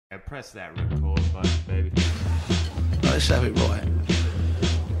Yeah, press that record button, baby. Let's have it right.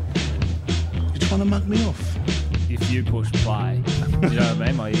 You're trying to mug me off. If you push play, you know what I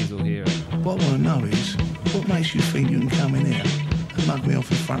mean? My ears will hear it. What I want to know is, what makes you think you can come in here and mug me off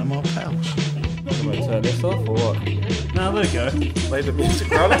in front of my pals? Am I turn this off or what? No, let it go. Leave the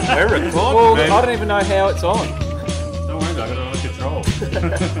music running. We're recording, Well, baby. I don't even know how it's on. Don't worry about it. I got it under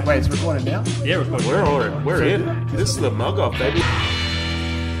control. Wait, it's recording now? Yeah, we're in. This is the mug off, baby.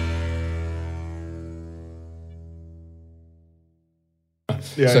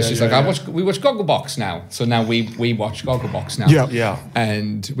 So she's like, we watch Gogglebox now. So now we watch Gogglebox now. Yeah.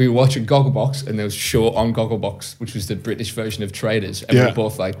 And we were watching Gogglebox, and there was a show on Gogglebox, which was the British version of Traders. And we were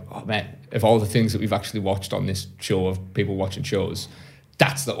both like, oh man, of all the things that we've actually watched on this show of people watching shows,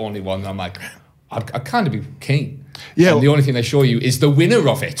 that's the only one that I'm like, I'd kind of be keen. Yeah. And the only thing they show you is the winner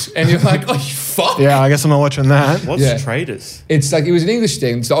of it. And you're like, oh, fuck. Yeah, I guess I'm not watching that. What's Traders? It's like, it was an English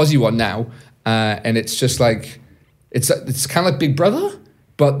thing. It's the Aussie one now. And it's just like, it's kind of like Big Brother.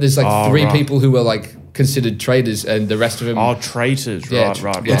 But there's like three people who are like considered traders, and the rest of them. Oh, traitors,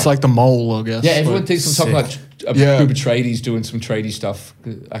 right. Yeah. It's like the mole, I guess. Yeah, everyone thinks I'm talking about a Yeah. group of tradies doing some tradie stuff.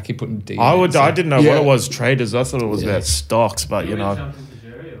 I keep putting D. I in it, so- didn't know what it was, traders. I thought it was about stocks, but you know.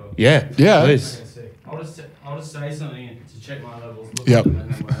 Yeah. Please. I'll just say something to check my levels. Yep.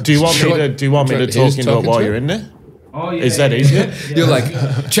 Do you want me to talk Who's into it talking while to you're it? in there? Oh, yeah. Is that easier? You're like,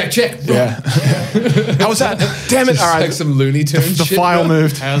 check. Yeah. How was that? Damn it. Just All right. like some Looney Tunes The shit, file bro.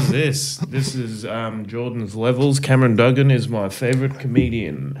 moved. How's this? This is Jordan's levels. Cameron Duggan is my favourite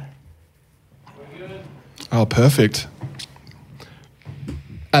comedian. Oh, perfect.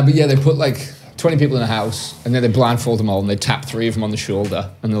 But yeah, they put like 20 people in a house, and then they blindfold them all, and they tap 3 of them on the shoulder,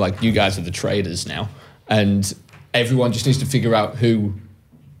 and they're like, you guys are the traders now. And everyone just needs to figure out who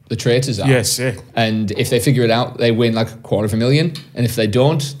the traitors are. Yeah, sick. And if they figure it out, they win like $250,000. And if they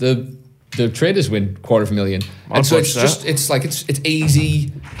don't, the traders win $250,000. And so it's just, it's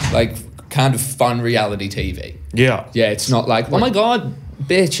easy, like kind of fun reality TV. Yeah. Yeah, it's not like, oh my God,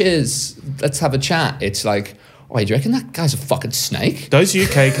 bitches, let's have a chat. It's like, oh, do you reckon that guy's a fucking snake? Those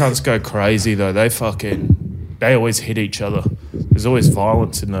UK cunts go crazy though. They always hit each other. There's always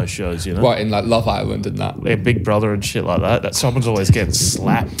violence in those shows, you know? What, in like Love Island and that? Yeah, Big Brother and shit like that. That someone's always getting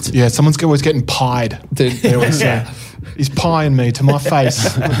slapped. Yeah, someone's always getting pied. They always say, he's pieing me to my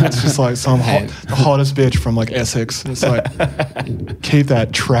face. It's just like the hottest bitch from like Essex. It's like, keep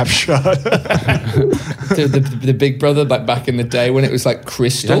that trap shut. the Big Brother, like back in the day when it was like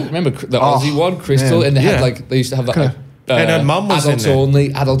Crystal. Yeah. Remember the Aussie one, Crystal? Man. And they had like, they used to have that like, and her mum was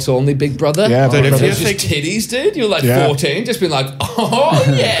adults only Big Brother. Yeah, dude, Big if Brother. you just titties, dude, you're like 14, just being like, oh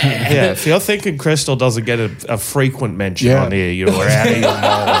yeah. Yeah, if you're thinking Crystal doesn't get a frequent mention on here, you're out of your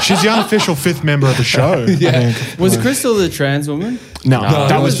mind. She's the unofficial 5th member of the show. I think. Was Crystal the trans woman? No,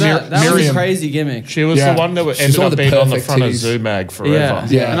 that Who was that? That was a Miriam. crazy gimmick. She was the one that ended one up of the being on the perfect front of titties. Zoomag forever.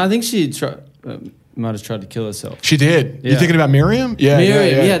 Yeah. And I think she might have tried to kill herself. She did. Yeah. You thinking about Miriam? Yeah,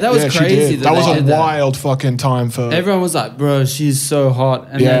 Miriam, yeah, that was she crazy did. that That was they a did that. wild fucking time for. Everyone was like, bro, she's so hot.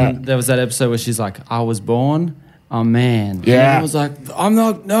 And then there was that episode where she's like, I was born a man. Yeah. And I was like, I'm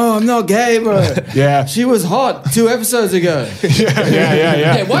not gay, bro. Yeah. She was hot 2 episodes ago.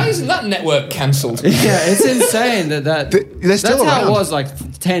 Yeah, why isn't that network cancelled? Yeah, it's insane that They're still that's how around. it was like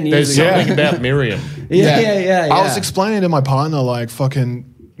 10 years There's ago. something about Miriam. Yeah. I was explaining to my partner, like, fucking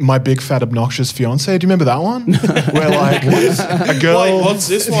My Big Fat Obnoxious Fiance. Do you remember that one? Where, like, a girl. Wait, what's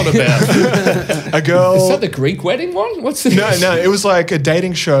this one about? A girl. Is that the Greek wedding one? What's this? No, it was like a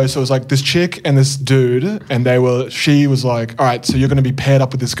dating show. So it was like this chick and this dude, and she was like, all right, so you're going to be paired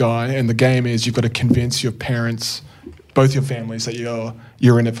up with this guy, and the game is you've got to convince your parents, both your families, that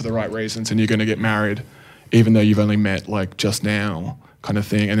you're in it for the right reasons and you're going to get married, even though you've only met like just now, kind of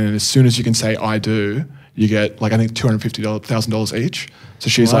thing. And then as soon as you can say I do, you get like I think $250,000 each. So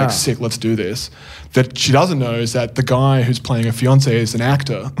she's like, sick, let's do this. That she doesn't know is that the guy who's playing her fiance is an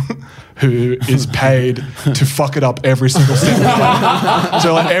actor who is paid to fuck it up every single step of the way.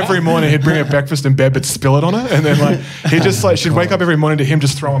 So like every morning he'd bring her breakfast in bed but spill it on her, and then like he'd just like she'd wake up every morning to him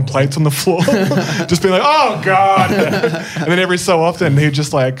just throwing plates on the floor, just being like, oh God. And then every so often he'd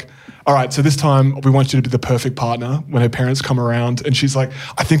just like, all right, so this time we want you to be the perfect partner when her parents come around. And she's like,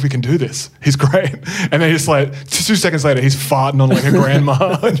 I think we can do this. He's great. And then just like 2 seconds later, he's farting on like a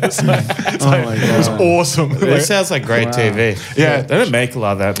grandma. And just like, it was awesome. It sounds like great TV. Yeah. They don't make a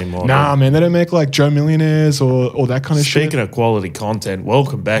lot of that anymore. Nah, man, they don't make like Joe Millionaires or that kind of shit. Speaking of quality content,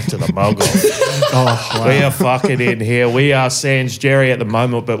 welcome back to the Mugg Off. Oh, wow. We are fucking in here. We are Sans Jerry at the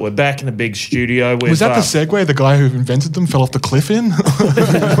moment, but we're back in the big studio. With, Was that the segue? The guy who invented them fell off the cliff in?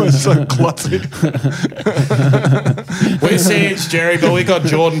 It was so klutzy. We see it's Jerry, but we got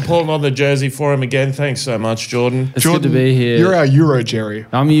Jordan pulling on the jersey for him again. Thanks so much, Jordan. It's good to be here. You're our Euro Jerry.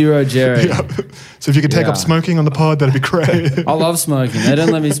 I'm Euro Jerry. Yeah. So if you could take up smoking on the pod, that'd be great. I love smoking. They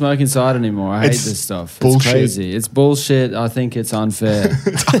don't let me smoke inside anymore. I hate this stuff. Bullshit. It's crazy. It's bullshit. I think it's unfair.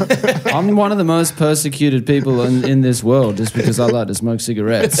 I'm one of the most persecuted people in this world just because I like to smoke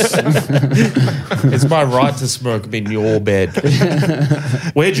cigarettes. It's my right to smoke in your bed.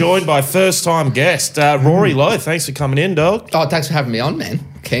 We're joined by first-time guest, Rory Lowe. Thanks for coming in, dog. Oh, thanks for having me on, man.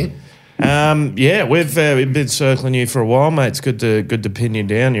 King. We've been circling you for a while, mate. It's good to pin you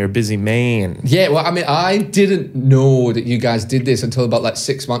down. You're a busy man. Yeah, well, I mean, I didn't know that you guys did this until about like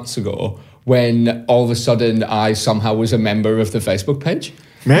 6 months ago when all of a sudden I somehow was a member of the Facebook page.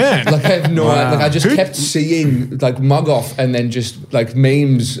 Man. Like I have no like I just kept seeing like Mugg off and then just like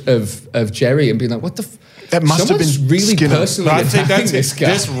memes of Jerry and being like, what the that must have been really Skinner. personally I think attacking this guy.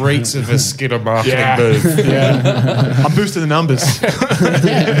 just reeks of a Skinner marketing move. Yeah. I boosted the numbers.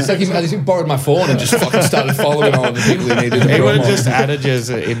 Yeah, it's like he borrowed my phone and just fucking started following all the people he needed to He would have promote. just added you as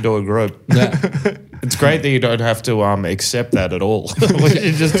an indoor group. Yeah. It's great that you don't have to accept that at all.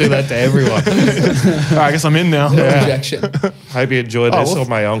 You just do that to everyone. All right, I guess I'm in now. No rejection. Hope you enjoyed this. All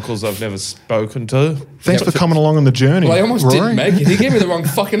my uncles I've never spoken to. Thanks for coming along on the journey. Well, I almost Rory. didn't make it. He gave me the wrong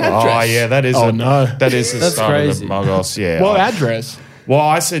fucking address. Oh yeah, that is. That is the That's start crazy. of the Muggos. Yeah. What address? Well,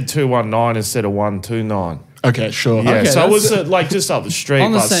 I said 219 instead of 129. Okay, sure. Yeah, Okay, so it was that's- like just up the street,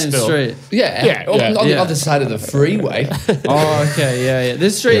 On the but same still. street. Yeah, on the yeah. other side of the freeway. Oh, okay, yeah.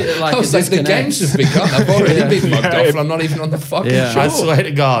 This street, like, I was it like, the game's disconnects. just begun. I've already been mugged Yeah. off and I'm not even on the fucking Yeah. show. I swear to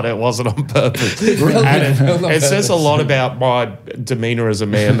God, it wasn't on purpose. Really? And On it says a purpose. lot about my demeanor as a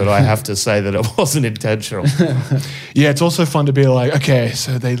man that I have to say that it wasn't intentional. Yeah, it's also fun to be like, okay,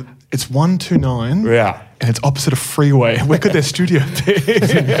 so it's 129. Yeah. And it's opposite a freeway. Where could their studio be?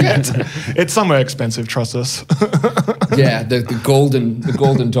 It's somewhere expensive, trust us. Yeah, the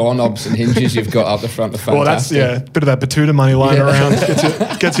golden doorknobs and hinges you've got out the front are Well, that's, fantastic. a bit of that Batuta money lying Yeah.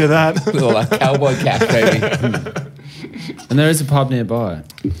 around. Gets you that. Little like cowboy cap, baby. And there is a pub nearby.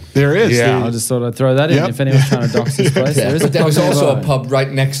 There is. Yeah. I just thought I'd throw that in Yep. if anyone's trying to dox this place. Yeah, There is but there was also a nearby. pub right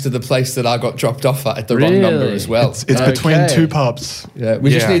next to the place that I got dropped off at the wrong number Really? as well. It's between Okay. two pubs. Yeah, we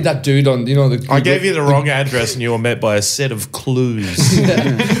just Yeah. need that dude on, I gave you the wrong address and you were met by a set of clues.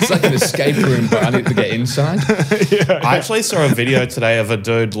 It's like an escape room, but I need to get inside. I actually saw a video today of a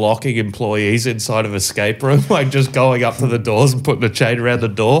dude locking employees inside of an escape room, like just going up to the doors and putting a chain around the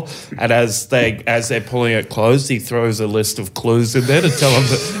door. And as they're pulling it closed, he throws a list of clues in there to tell them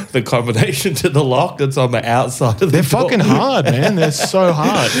the combination to the lock that's on the outside of the They're door. fucking hard, man. They're so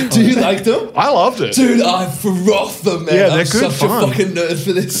hard. Do you like them? I loved it. Dude, I froth them, man. Yeah, they're I'm good such fun. a fucking nerd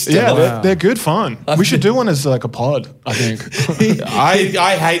for this stuff. Yeah, they're good fun. We should do one as like a pod, I think.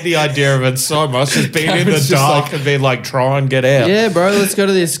 I hate the idea of it so much. Just being in the Karen's just dark like- and being like, try and get out. Yeah, bro, let's go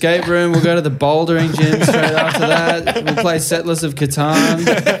to the escape room. We'll go to the bouldering gym straight after that. We'll play Settlers of Catan.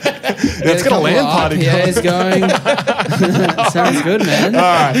 Let's get a LAN party IPAs going. Sounds good, man. All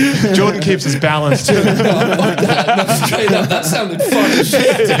right. Jordan keeps his balance too. No, straight up, that sounded fun as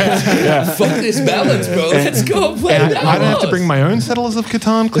shit. Fuck this balance, bro. Let's go play And that. I don't have to bring my own Settlers of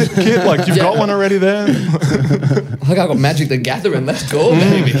Catan kit. Like, you've got one already there. Like I got Magic the Gathering. Let's go,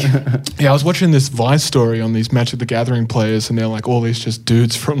 baby. Yeah, I was watching this Vice story on these Magic the Gathering players, and they're like all these just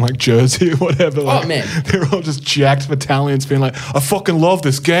dudes from like Jersey or whatever. Like, man. They're all just jacked battalions being like, I fucking love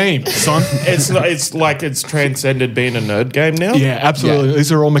this game, son. It's like it's transcended being a nerd game now. Yeah, absolutely. Yeah.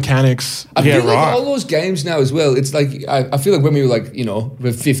 These are all mechanics. I Yeah, feel like right. all those games now as well, it's like, I feel like when we were like,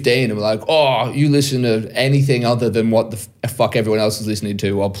 we're 15 and we're like, oh, you listen to anything other than what the fuck everyone else is listening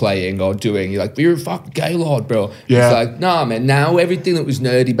to or playing or doing. You're like, but you're a fucking Gaylord, bro. Yeah. It's like, nah, man, now everything that was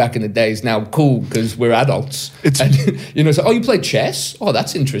nerdy back in the day is now cool because we're adults. It's- and, it's like, oh, you play chess? Oh,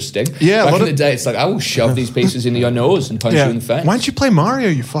 that's interesting. Yeah, a Back lot in of- the day, it's like, I will shove these pieces into your nose and punch you in the face. Why don't you play Mario,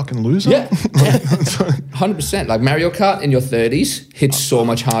 you fucking loser? Yeah, 100%. Like Mario Kart in your 30s hits so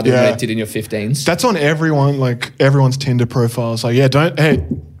much harder Yeah. than it did in your 15s. That's on everyone, like everyone's Tinder profile. It's like, hey,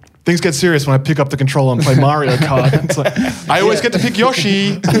 things get serious when I pick up the controller and play Mario Kart. It's like, I always get to pick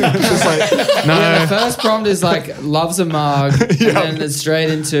Yoshi. It's just like, no. Yeah, the first prompt is like loves a mug, and then it's straight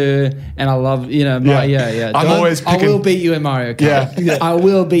into and I love Yeah. I'm Don't- always I picking- will beat you in Mario Kart. Yeah. I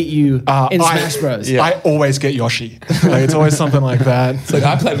will beat you in I- Smash Bros. I always get Yoshi. Like, it's always something like that. It's like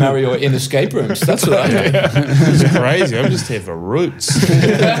I play Mario in escape rooms. That's what I do. It's crazy. I'm just here for roots.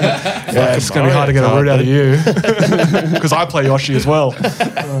 Yeah, it's going to be hard to get a root out of you. Because I play Yoshi as well.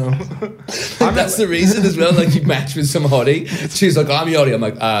 That's the reason as well. Like you match with some hottie. She's like, I'm Yori. I'm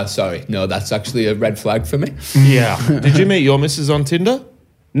like, sorry. No, that's actually a red flag for me. Yeah. Did you meet your missus on Tinder?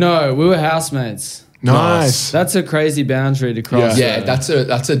 No, we were housemates. Nice. That's a crazy boundary to cross. Yeah, that's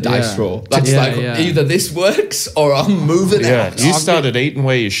a dice Yeah. roll. That's Yeah, like yeah. either this works or I'm moving Yeah, out. you started eating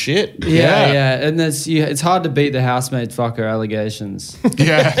where you shit. Yeah, and it's hard to beat the housemate fucker allegations.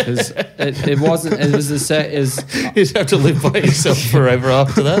 Yeah. 'Cause it wasn't. It was the set. Is You just have to live by yourself forever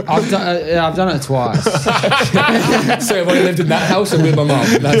after that. I've done it twice. So I've only lived in that house and with my mum.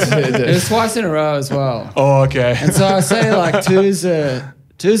 That's It it. was twice in a row as well. Oh, okay. And so I say like two's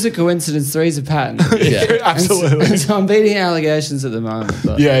a coincidence, three's a pattern. Yeah. Absolutely. And so I'm beating allegations at the moment.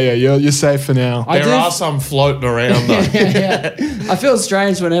 But Yeah, you're safe for now. I There do- are some floating around though. yeah. I feel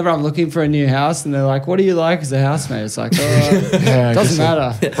strange whenever I'm looking for a new house and they're like, "What do you like as a housemate?" It's like, Yeah, I doesn't guess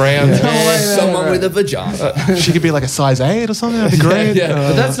matter. Brown Don't hair. worry about Someone it. with a vagina. she could be like a size 8 or something. That'd be great. Yeah.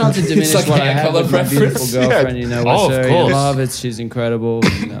 But that's not to diminish like what I hair have colour with my beautiful preference. girlfriend. You know, we're Oh, of so in course. love. She's incredible.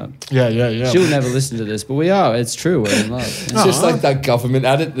 Yeah. She'll never listen to this, but we are. It's true. We're in love. It's just like that government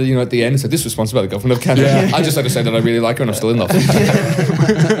at it, at the end. It's like, this was sponsored by the government of Canada. Yeah. I just like to say that I really like her and I'm still in love.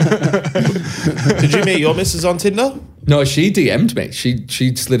 Did you meet your missus on Tinder? No, she DM'd me. She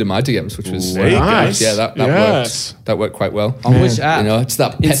slid in my DMs, which was There you go. Nice. yeah, that Yes. worked. That worked quite well. On which app? It's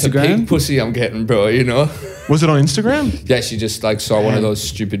that Peppa Instagram? Pig pussy I'm getting, bro. Was it on Instagram? Yeah, she just like saw one of those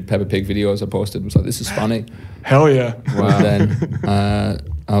stupid Peppa Pig videos I posted and was like, this is funny. Hell yeah. And then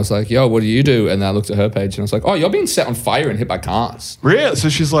I was like, yo, what do you do? And then I looked at her page and I was like, oh, you're being set on fire and hit by cars. Really? So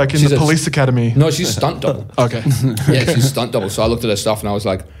she's like in She's the a- police academy. No, she's stunt double. Okay. Yeah, she's stunt double. So I looked at her stuff and I was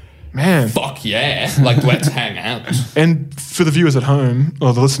like, Man. fuck yeah. Like, let's hang out. And for the viewers at home,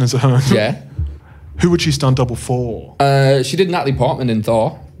 or the listeners at home, Yeah. who would she stunt double for? She did Natalie Portman in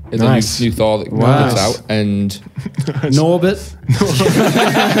Thor. In the Nice. new Thor that Wow. comes out. And Norbit.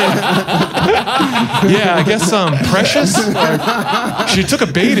 Yeah, I guess Precious. Like, she took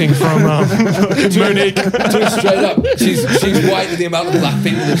a beating from Monique. just straight up, she's white with the amount of black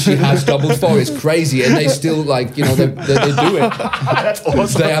people that she has doubled for. It's crazy. And they still, like, they do it. That's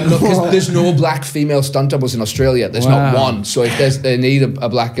awesome. They have there's no black female stunt doubles in Australia. There's not one. So if they need a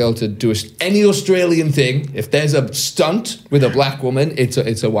black girl to do any Australian thing, if there's a stunt with a black woman, it's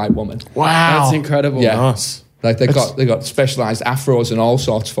a white woman. Wow. That's incredible. Yeah. Nice. Like they got specialized afros and all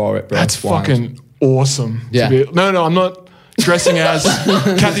sorts for it, bro. That's It's wild. fucking awesome. Yeah. No, I'm not dressing as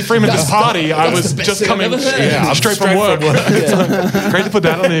Kathy Freeman at this party. I was the best just thing I've coming ever heard. I'm straight from work. Great to put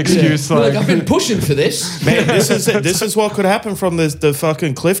that on the excuse. Like, Like, I've been pushing for this. Man, this is what could happen from the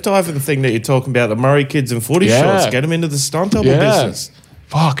fucking cliff diving thing that you're talking about. The Murray kids and footy Yeah. shorts. Get them into the stunt double yeah. business.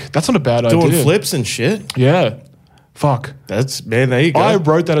 Fuck, that's not a bad Doing idea. flips and shit. Yeah. Fuck. Man, there you go. I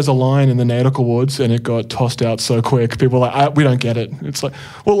wrote that as a line in the Nautical Woods and it got tossed out so quick. People were like, we don't get it. It's like,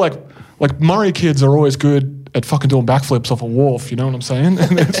 well, like Murray kids are always good at fucking doing backflips off a wharf. You know what I'm saying?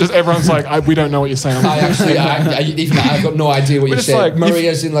 And it's just everyone's like, we don't know what you're saying. I've got no idea what you're it's saying. like, Murray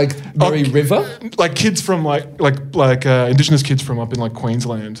as in like Murray River? like kids from like Indigenous kids from up in like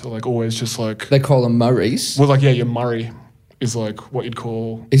Queensland are like always just like, They call them Murrays. well, like, yeah, your Murray is like what you'd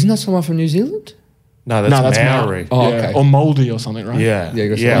call. Isn't that someone from New Zealand? no, that's Maori. Maori. Oh, Yeah, okay. or Mouldy or something, right? Yeah, Yeah, you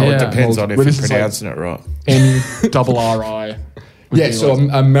got yeah. some- Well, Yeah. it depends on if Well, you're this is like- pronouncing it right. MRRI. Yeah, so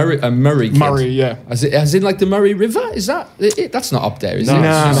a Murray kid. Murray, yeah. As in like the Murray River? Is that that's not up there, is No.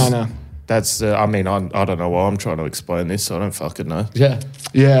 it? No. That's. I mean, I don't know why I'm trying to explain this. So I don't fucking know. Yeah.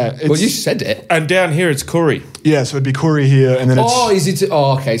 Yeah. Well, you said it. And down here, it's Curry. Yeah, so it'd be Koori here, and then it's Oh, is it?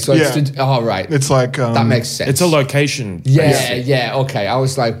 Oh, okay. So Yeah. right. it's like That makes sense. It's a location. Yeah. Okay. I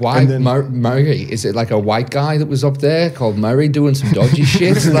was like, why And then- Murray? Is it like a white guy that was up there called Murray doing some dodgy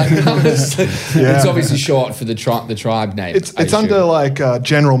shit? Like, it's obviously short for the tribe name. It's I under assume. like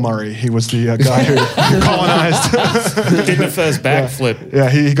General Murray. He was the guy who colonized. Did the first backflip. Yeah,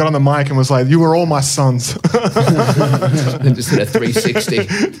 he got on the mic and was like, "You were all my sons." And just did a 360.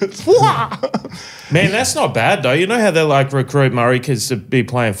 Man, that's not bad though. You know how they like recruit Murray kids to be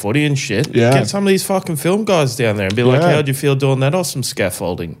playing footy and shit. Yeah. Get some of these fucking film guys down there and be like, Yeah. "How'd you feel doing that or some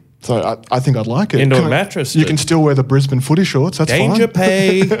scaffolding?" So I think I'd like it. Into a Can I- mattress, You dude. can still wear the Brisbane footy shorts. That's Danger fine.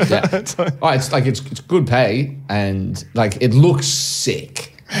 pay. Yeah. Oh, it's good pay and like it looks sick.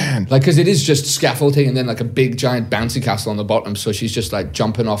 Man. Like, because it is just scaffolding and then like a big giant bouncy castle on the bottom. So she's just like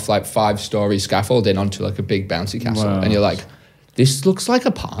jumping off like 5-story scaffolding onto like a big bouncy castle. Wow. And you're like, this looks like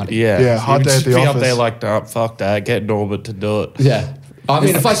a party. Yeah, Yeah, hard You'd day at just the be up office. there like, nah, fuck that. Get Norbert to do it. Yeah. I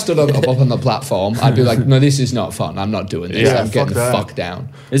mean, if I stood up on the platform, I'd be like, no, this is not fun. I'm not doing this. Yeah, I'm getting the fuck that. fuck down.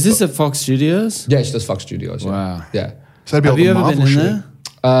 Is this at Fox Studios? Yeah, she does Fox Studios. Yeah. Wow. Yeah. So that'd be Have all the you ever Marvel been in shit. there?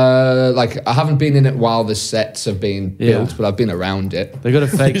 Like I haven't been in it while the sets have been built, but I've been around it. They got a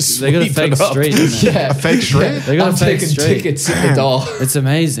fake. They got a fake street. Yeah, A fake street? They got I'm a fake taking street. tickets at the door. It's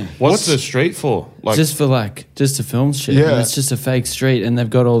amazing. What's the street for? Like, Just to film shit. Yeah. And it's just a fake street, and they've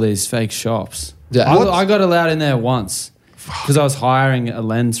got all these fake shops. Yeah. I got allowed in there once because I was hiring a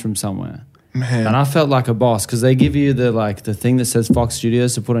lens from somewhere. Man. And I felt like a boss because they give you the thing that says Fox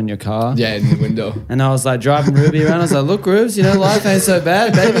Studios to put on your car. Yeah, in the window. And I was like driving Ruby around. I was like, look, Rubes, life ain't so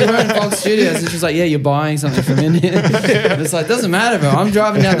bad. Baby, we're in Fox Studios. And she's like, yeah, you're buying something from India. And it's like, doesn't matter, bro. I'm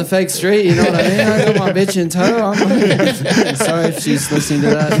driving down the fake street. You know what I mean? I got my bitch in tow. I'm sorry if she's listening to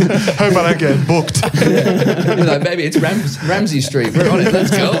that. Hope I don't get booked. You're like, baby, it's Ramsey Street. We're on it.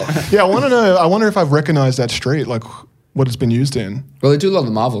 Let's go. Yeah, I want to know. I wonder if I've recognized that street, like what it's been used in. Well, they do a lot of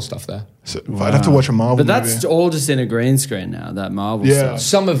the Marvel stuff there. So I'd have to watch a Marvel But that's movie. all just in a green screen now, that Marvel Yeah. stuff.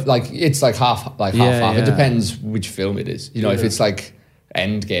 Some of it's like half. Yeah, It yeah. depends which film it is. If it's like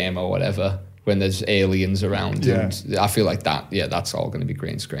Endgame or whatever, when there's aliens around, Yeah. and I feel like that. Yeah, that's all going to be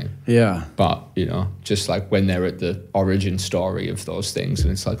green screen. Yeah. But just like when they're at the origin story of those things,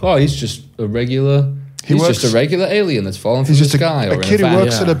 and it's like, oh, he's just a regular. He's just a regular alien that's fallen from He's the just sky. a kid who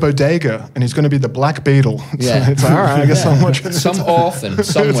works at a bodega, and he's going to be the Black Beetle. So Yeah. it's like, all right, I guess I'm watching. Some orphan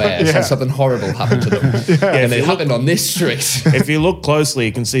somewhere Yeah. said something horrible happened to them, and it happened on this street. if you look closely,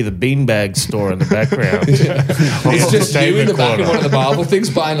 you can see the beanbag store in the background. It's just you in the back of one of the Marvel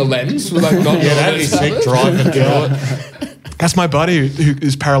things buying a lens. With like, not Yeah, that'd be sick driving through it. That's my buddy who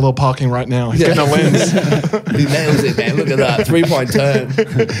is parallel parking right now. He's getting a lens. He nails it, man. Look at that 3-point turn.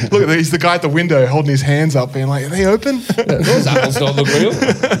 Look at that. He's the guy at the window holding his hands up, being like, "Are they open?" Those apples don't look real.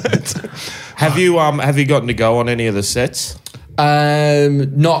 Have you gotten to go on any of the sets?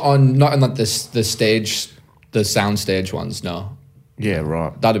 Not on like the stage, the sound stage ones. No, Yeah,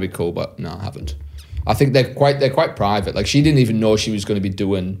 right. that'd be cool, but no, I haven't. I think they're quite private. Like she didn't even know she was going to be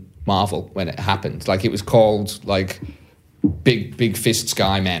doing Marvel when it happened. Like it was called like Big Fist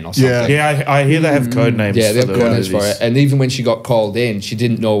Skyman or something. Yeah. Yeah, I hear they have code names. Yeah, they for have the coordinates for movies. it. And even when she got called in, she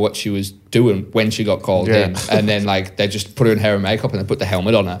didn't know what she was doing when she got called Yeah. in. And then like they just put her in hair and makeup and they put the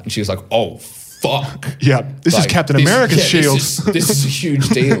helmet on her, and she was like, "Oh fuck." Yeah, this is Like, Captain America's shield. This is a huge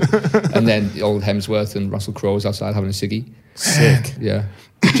deal. And then old Hemsworth and Russell Crowe was outside having a ciggy. Sick. Yeah.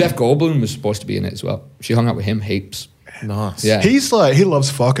 Jeff Goldblum was supposed to be in it as well. She hung out with him heaps. Nice. Yeah. He's like, he loves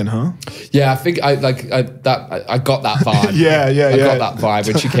fucking, huh? Yeah, I think I got that vibe. Yeah, I yeah. got that vibe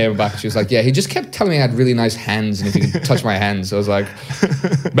when she came back. She was like, "Yeah, he just kept telling me I had really nice hands, and if he could touch my hands." I was like,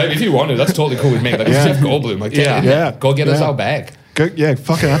 "Maybe if you want to, that's totally cool with me." Like, Yeah. it's Jeff Goldblum. Like, Yeah. go get us Yeah. our bag. Go, yeah,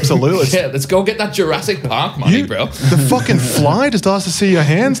 fucking absolutely. Yeah, let's go get that Jurassic Park money, bro. The fucking fly just asks to see your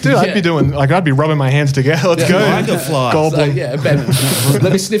hands, dude. Yeah. I'd be rubbing my hands together. Let's go. Like a fly. Gold It's like, bloom. yeah, babe,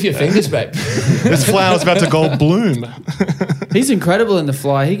 let me sniff your fingers, babe. This flower's about to gold bloom. He's incredible in The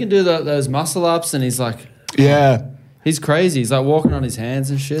Fly. He can do those muscle ups, and he's like, Yeah. he's crazy. He's like walking on his hands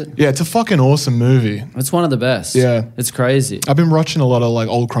and shit. Yeah, it's a fucking awesome movie. It's one of the best. Yeah. It's crazy. I've been watching a lot of like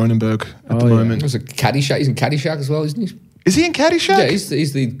old Cronenberg at the yeah. moment. There's a Caddyshack. He's in Caddyshack as well, isn't he? Is he in Caddyshack? Yeah,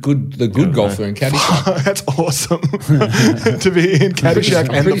 he's the good golfer in Caddyshack. That's awesome to be in Caddyshack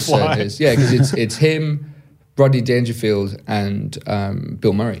I'm and pretty The Fly. certain it is. Yeah, because it's him, Rodney Dangerfield, and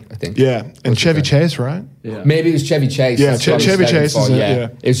Bill Murray, I think. Yeah, and Chevy Chase, right? Yeah. Maybe it was Chevy Chase. Yeah, That's what I was Chevy saying Chase before, is it, yeah.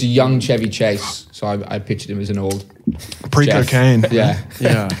 It was a young Chevy Chase, so I pictured him as an old Pre-cocaine. Jeff.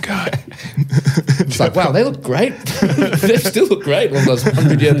 Yeah. Yeah. It's like, wow, they look great. They still look great over those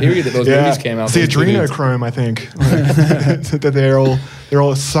 100-year period that those Yeah, movies came out. it's the those two dudes. adrenochrome, I think. That they're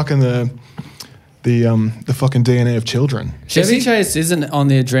all sucking the fucking DNA of children. Chevy Chase isn't on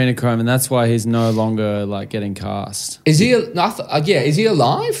the adrenochrome, and that's why he's no longer like getting cast. Is he? Is he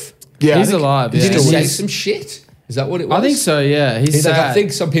alive? Yeah, he's I think- alive. Did Yeah. he say He's- some shit? Is that what it was? I think so. Yeah, He's like, I sad.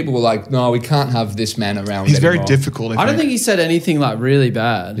 think some people were like, no, we can't have this man around. He's very anymore. difficult. I don't think he said anything like really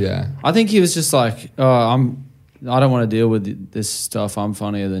bad. Yeah. I think he was just like, I don't want to deal with this stuff. I'm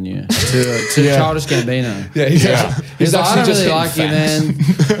funnier than you. To Yeah. Childish Gambino. Yeah, He's like, I don't really hitting like you,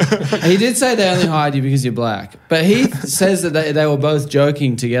 facts. man. He did say they only hired you because you're black, but he says that they were both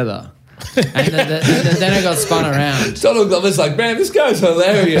joking together, and then it got spun around. Donald Glover's like, man, this guy's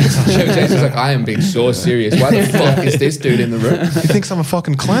hilarious. Chevy Chase is like, I am being so serious. Why the fuck is this dude in the room? He thinks I'm a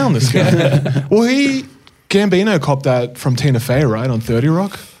fucking clown, this guy. Well, Gambino copped that from Tina Fey, right, on 30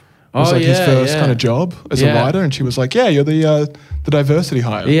 Rock? It was Oh, like his yeah, first yeah. kind of job as a Yeah. writer, and she was like, yeah, you're the diversity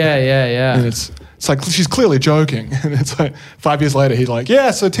hire. Yeah. And it's like, she's clearly joking. And it's like 5 years later, he's like, yeah,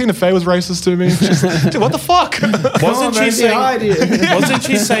 so Tina Fey was racist to me. She's, dude, what the fuck? Wasn't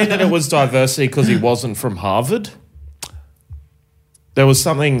she saying that it was diversity because he wasn't from Harvard? There was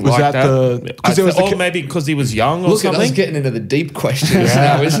something Was like that the- that. 'cause there was the or ki- maybe because he was young or Look at us something. getting into the deep questions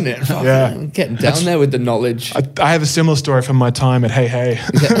now, isn't it? Yeah. Getting down there with the knowledge. I have a similar story from my time at Hey Hey.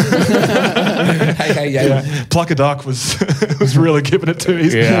 Hey, yeah. Yeah. Pluck a Duck was was really giving it to.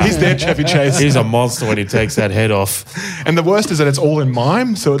 He's there, Chevy Chase. He's a monster when he takes that head off. And the worst is that it's all in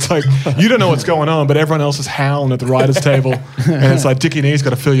mime, so it's like you don't know what's going on, but everyone else is howling at the writers' table, and it's like Dickie Knee's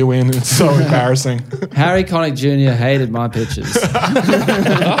got to fill you in. And it's so embarrassing. Harry Connick Jr. hated my pictures.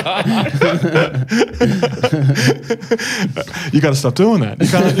 You got to stop doing that. You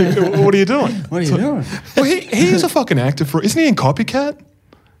can't, what are you doing? What are you doing? Well, he is a fucking actor for. Isn't he in Copycat?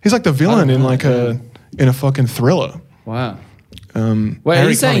 He's like the villain in like in a fucking thriller. Wow. Wait, are Harry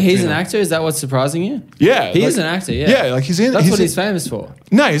you saying Connick he's Jr. an actor? Is that what's surprising you? Yeah, He like- is an actor, yeah. Yeah, like he's in. That's what in- he's famous for.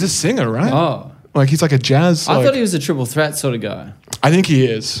 No, he's a singer, right? Oh. Like he's like a jazz. I like- thought he was a triple threat sort of guy. I think he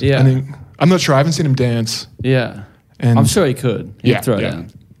is. Yeah. I'm not sure. I haven't seen him dance. Yeah. And I'm sure he could. He'd Yeah, throw yeah.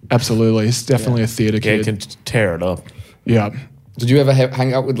 down. Absolutely. He's definitely a theater Yeah, kid. can tear it up. Yeah. Did you ever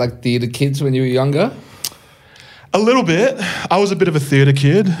hang out with like theatre kids when you were younger? A little bit. I was a bit of a theater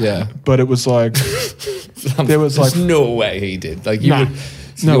kid. Yeah. But it was like there was There's like no way he did. Like you Nah. would.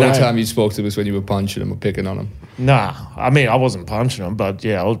 No the only way. time you spoke to was when you were punching him or picking on him. Nah, I mean, I wasn't punching him, but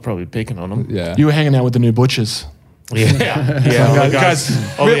yeah, I was probably picking on him. Yeah. you were hanging out with the new butchers. Yeah. All the Guys,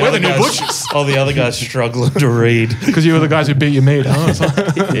 all we're the the other new guys- butchers. All the other guys struggling to read. Because you were the guys who beat your meat, huh? It's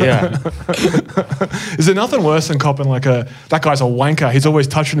like- Yeah. Is there nothing worse than copping like that guy's a wanker? He's always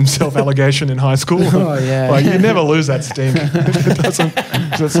touching himself allegation in high school. Oh, yeah. Like you never lose that stink. It doesn't.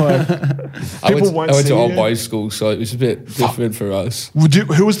 It's like I went, people won't I went see to all you. boys school, so it was a bit different for us.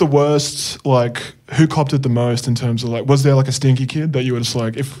 Who was the worst? Like who copped it the most in terms of like? Was there like a stinky kid that you were just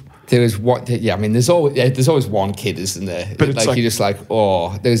like if? There was one, yeah. I mean, there's always one kid, isn't there? But it's like- you're just like,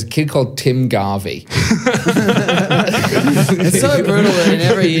 oh, there's a kid called Tim Garvey. It's so brutal that in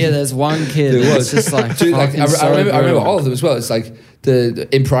every year there's one kid There that's was. just like, Dude, like fucking I so remember brutal. all of them as well. It's like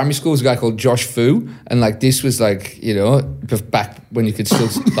in primary school was a guy called Josh Fu, and like this was like back when you could still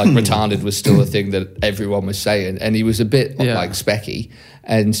like retarded was still a thing that everyone was saying, and he was a bit Yeah. like specky,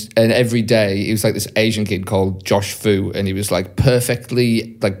 and every day he was like this Asian kid called Josh Fu, and he was like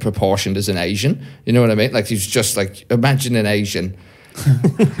perfectly like proportioned as an Asian. You know what I mean? Like he was just like imagine an Asian.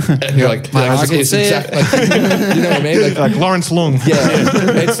 And you're like, I can it's see it. exact- like, you know what I mean? Like Lawrence Lung. Yeah,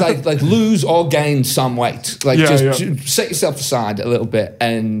 it's like lose or gain some weight. Like Yeah, just yeah. set yourself aside a little bit,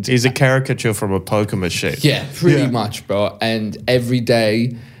 and He's a caricature from a poker machine. yeah, pretty Yeah. much, bro. And every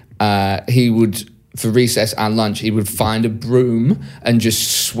day, he would for recess and lunch, he would find a broom and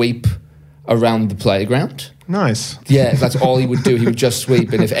just sweep around the playground. Nice. Yeah, that's all he would do. He would just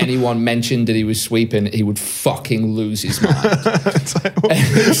sweep, and if anyone mentioned that he was sweeping, he would fucking lose his mind.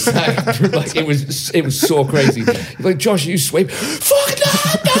 It's like, it was so crazy. Like, Josh, you sweep, fuck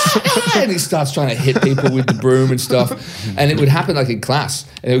no, and he starts trying to hit people with the broom and stuff, and it would happen like in class,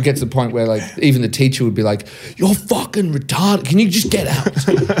 and it would get to the point where like even the teacher would be like, "You're fucking retarded. Can you just get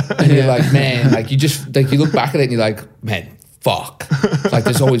out?" And you're like, man, like you just like you look back at it and you're like, man. Fuck. Like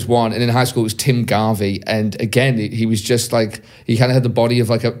there's always one. And in high school it was Tim Garvey. And again, he was just like, he kind of had the body of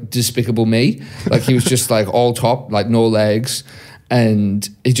like a Despicable Me. Like he was just like all top, like no legs. And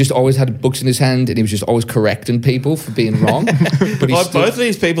he just always had books in his hand and he was just always correcting people for being wrong. But he Like, both of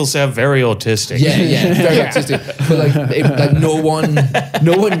these people sound very autistic. yeah, very artistic. But like no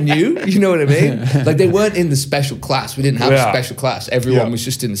one knew. You know what I mean? Like they weren't in the special class. We didn't have Yeah. a special class. Everyone Yeah. was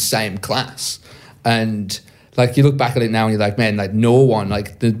just in the same class. And like you look back at it now and you're like, man, like no one,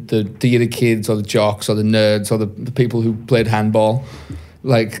 like the theatre kids or the jocks or the nerds or the people who played handball,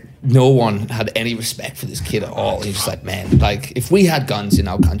 like no one had any respect for this kid at all. He's just like, man, like if we had guns in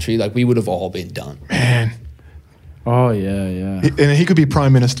our country, like we would have all been done. Man. Oh, yeah. And he could be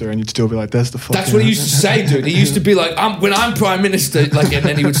prime minister and you'd still be like, that's the fucking... That's what he used to say, dude. He used to be like, when I'm prime minister, like, and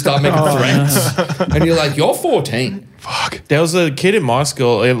then he would start making threats. And you're like, you're 14. Fuck. There was a kid in my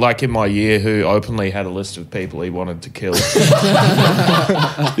school, like in my year, who openly had a list of people he wanted to kill.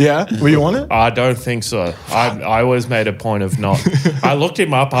 Yeah? Were you on it? I don't think so. I always made a point of not. I looked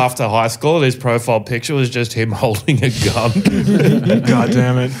him up after high school, and his profile picture was just him holding a gun. God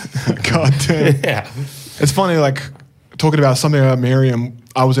damn it. God damn. Yeah. It's funny, like, talking about something about Miriam.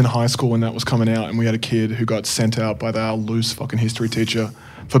 I was in high school when that was coming out, and we had a kid who got sent out by our loose fucking history teacher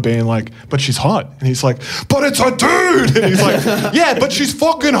for being like, but she's hot. And he's like, but it's a dude. And he's like, yeah, but she's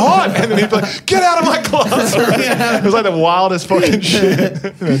fucking hot. And then he'd be like, get out of my classroom. It was like the wildest fucking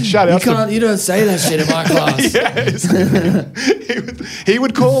shit. Shout out You don't say that shit in my class. Yes. He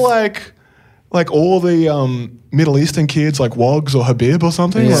would call like like all the Middle Eastern kids like Wogs or Habib or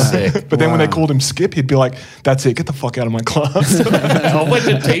something. Yeah. Like, but then when they called him Skip, he'd be like, "That's it, get the fuck out of my class." When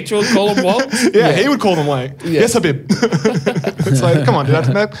the teacher would call him what? Yeah, he would call them like, "Yes, Habib." It's like, come on, dude.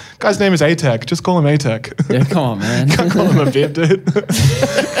 That guy's name is ATAC. Just call him ATAC. Yeah, come on, man. Can't call him Habib, dude.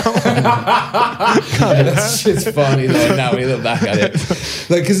 That shit's funny though. Now we look back at it,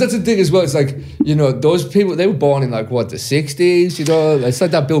 like, because that's the thing as well. It's like, you know, those people, they were born in like what, the 60s. You know, it's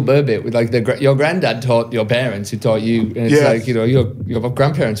like that Bill Burr bit with like your granddad taught your parents, who taught you, and it's like, you know, your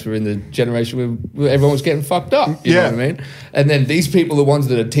grandparents were in the generation where everyone was getting fucked up. You know what I mean? And then these people are the ones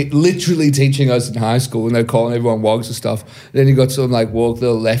that are literally teaching us in high school, and they're calling everyone wogs and stuff. And then you got some like woke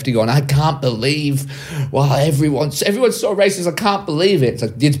little lefty going, "I can't believe, well, everyone's so racist. I can't believe it." It's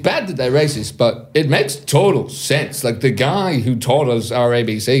like, it's bad that they're racist, but it makes total sense. Like, the guy who taught us our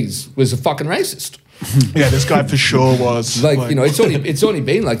ABCs was a fucking racist. Yeah, this guy for sure was. Like, you know, it's only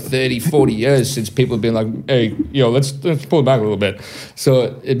been like 30, 40 years since people have been like, "Hey, yo, let's pull it back a little bit."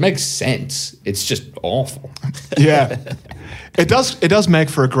 So it makes sense. It's just awful. Yeah. It does make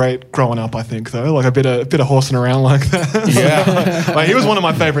for a great growing up, I think, though. Like a bit of horsing around like that. Yeah. Like, he was one of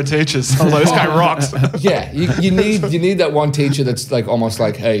my favorite teachers. I was like, this guy rocks. Yeah, you need that one teacher that's like almost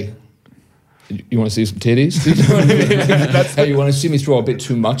like, "Hey, you want to see some titties?" You know what I mean? Hey, you want to see me throw a bit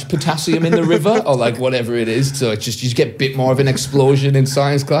too much potassium in the river, or like whatever it is. So it's just, you get a bit more of an explosion in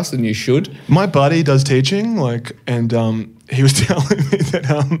science class than you should. My buddy does teaching, like, and he was telling me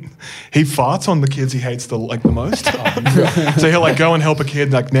that he farts on the kids he hates the most. So he'll like go and help a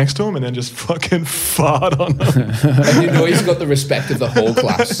kid like next to him, and then just fucking fart on them. And you know he's got the respect of the whole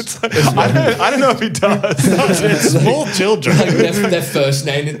class. Like, I don't know if he does. It's small children. Like they're first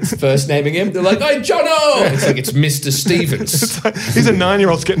naming him. They're like, "Hey, Jono!" It's like, it's Mr. Stevens. It's like, he's a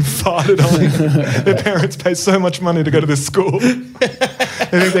 9-year-old getting farted on. Their parents pay so much money to go to this school. They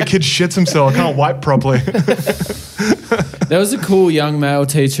think their kid shits himself, can't wipe properly. There was a cool young male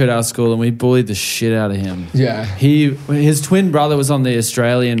teacher at our school, and we bullied the shit out of him. Yeah. His twin brother was on the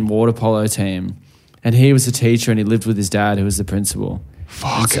Australian water polo team, and he was a teacher, and he lived with his dad, who was the principal.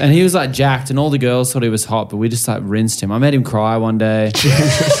 Fuck. And he was like jacked, and all the girls thought he was hot, but we just like rinsed him. I made him cry one day.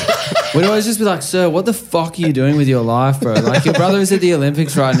 We'd always just be like, "Sir, what the fuck are you doing with your life, bro? Like, your brother is at the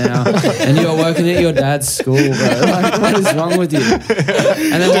Olympics right now, and you're working at your dad's school, bro. Like, what is wrong with you?"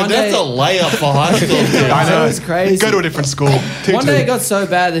 And then one day, That's a layup for high school. I know. it was crazy. Go to a different school. One day it got so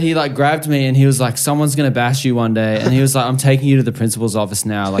bad that he like grabbed me, and he was like, "Someone's gonna bash you one day," and he was like, "I'm taking you to the principal's office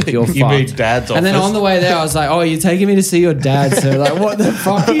now. Like, you're You fucked." mean dad's And then office? on the way there, I was like, "Oh, you're taking me to see your dad, sir? Like, what the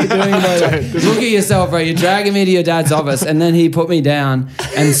fuck are you doing, bro? Look at yourself, bro. You're dragging me to your dad's office." And then he put me down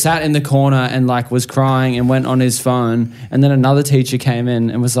and sat in the corner and like was crying and went on his phone. And then another teacher came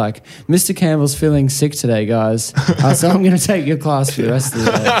in and was like, "Mr. Campbell's feeling sick today, guys. So I'm going to take your class for the rest of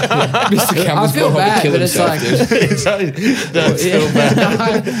the day." Mr. I Campbell's feel gone home to bad, kill but it's himself, like, dude. That's still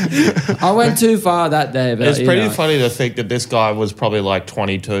bad. I went too far that day. But It's you pretty know. funny to think that this guy was probably like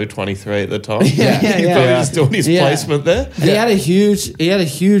 22, 23 at the time. Yeah. He probably was doing his Yeah. placement there. And he had a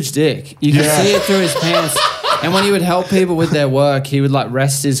huge dick. You could see it through his pants. And when he would help people with their work, he would like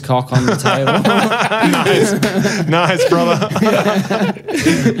rest his cock on the table. Nice, brother.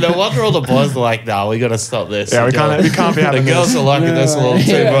 No wonder all the boys are like, "No, we got to stop this." Yeah, we can't be having The girls this. are liking this a little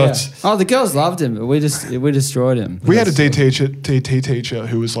too much. Oh, the girls loved him, but we destroyed him. We had a DT teacher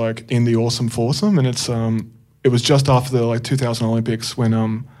who was like in the awesome foursome, and it was just after the like 2000 Olympics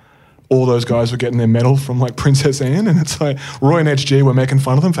when all those guys were getting their medal from like Princess Anne, and it's like Roy and HG were making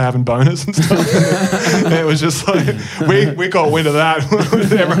fun of them for having boners and stuff. And it was just like we got wind of that.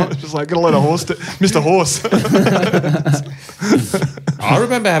 Everyone was just like, "Get a load of horse, Mr. Horse." I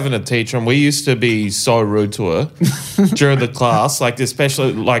remember having a teacher, and we used to be so rude to her during the class. Like,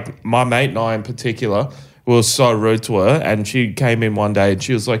 especially like my mate and I in particular was so rude to her. And she came in one day and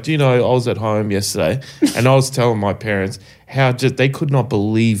she was like, "Do you know, I was at home yesterday and I was telling my parents how just they could not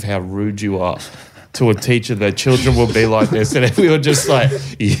believe how rude you are to a teacher. Their children will be like this." And we were just like,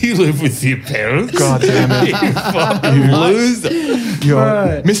 "You live with your parents? God damn it. You fucking loser."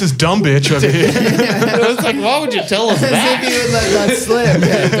 You're Mrs. Dumb Bitch over here. It was like, why would you tell us that? you would let that slip.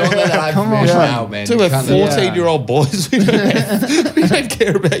 Yeah, don't let that information out, man. To You a can't- 14-year-old boys, we don't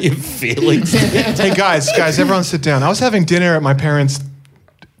care about your feelings. Hey guys, everyone sit down. I was having dinner at my parents'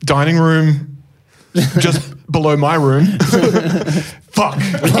 dining room just below my room. Fuck.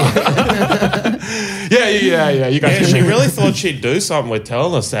 Yeah. You guys. Yeah, she really thought she'd do something with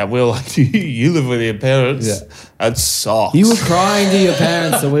telling us that. We were like, you live with your parents. Yeah. That sucks. You were crying to your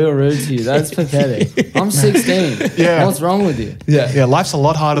parents that we were rude to you. That's pathetic. I'm 16. Yeah. What's wrong with you? Yeah, life's a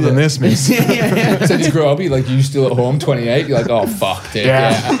lot harder than this, miss. So you grow up, you're like, you still at home, 28. You're like, oh fuck, dude.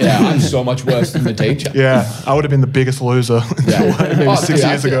 Yeah. Yeah, I'm so much worse than the teacher. Yeah, I would have been the biggest loser maybe Oh, 6 dude,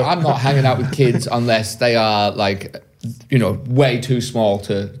 years ago. I'm not hanging out with kids unless they are like, way too small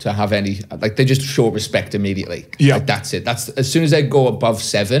to have any, like they just show respect immediately. Yeah. Like, that's it. That's as soon as they go above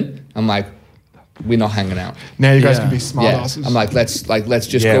 7, I'm like, we're not hanging out. Now you guys Yeah. can be smart Yeah. asses. I'm like, let's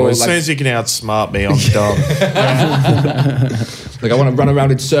just Yeah, go. well, as like, soon as you can outsmart me, I'm done. like I want to run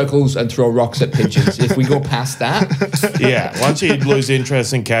around in circles and throw rocks at pigeons. If we go past that, Yeah, once you lose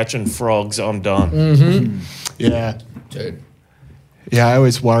interest in catching frogs, I'm done. Yeah. dude. Yeah, I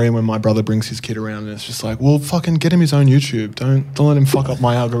always worry when my brother brings his kid around and it's just like, well, fucking get him his own YouTube. Don't let him fuck up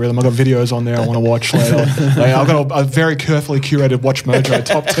my algorithm. I've got videos on there I want to watch later. Like, I've got a very carefully curated Watch Mojo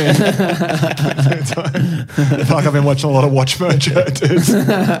top 10. Fuck, I've been watching a lot of Watch Mojo,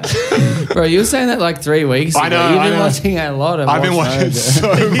 dude. Bro, you were saying that like 3 weeks ago. I know, You've I been know. watching a lot of I've been Watch watching Mojo.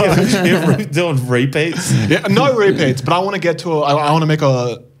 so much. You're doing repeats. Yeah, no repeats, but I want to get to I want to make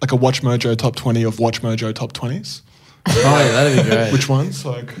a Watch Mojo top 20 of Watch Mojo top 20s. Oh, yeah, that'd be great. Which ones?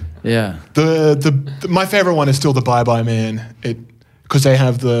 Like Yeah. the my favorite one is still the Bye Bye Man. Because they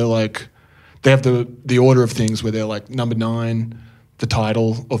have the order of things where they're like number 9, the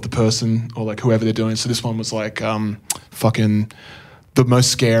title of the person or like whoever they're doing. So this one was like fucking the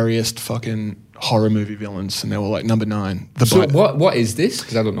most scariest fucking horror movie villains, and they were like number 9. So what is this?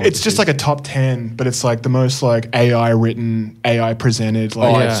 Because I don't know. It's just like a top 10, but it's like the most like AI written, AI presented,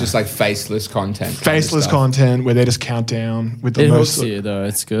 like Yeah. It's just like faceless content. kind of faceless stuff. content where they just count down with the It most. hooks you, though.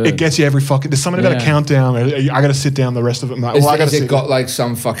 It's good. It gets you every fucking. There's something about a Yeah. countdown. I got to sit down the rest of it. I'm like, Is, well, I got has to it got like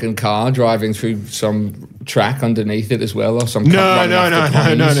some fucking car driving through some track underneath it as well, or some? No, cop running after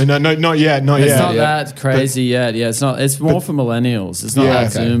ponies? not yet, not It's yet. not that crazy yet. Yeah, it's not. It's more for millennials. It's not Yeah.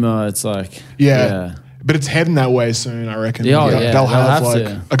 like Okay. Zoomer. It's like Yeah. But it's heading that way soon, I reckon. Yeah, yeah, They'll they'll have have like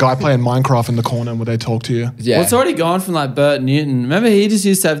to. a guy playing Minecraft in the corner where they talk to you. Yeah, Well, it's already gone from like Bert Newton. Remember, he just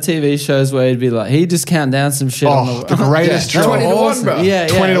used to have TV shows where he'd be like, he'd just count down some shit on Oh, the. the greatest Yeah. show. 20 to 1, Awesome. bro. Yeah,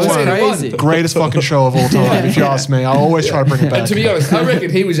 20 it to was 1. crazy. Greatest fucking show of all time, if you ask me. I'll always try to bring it back. And to be honest, I reckon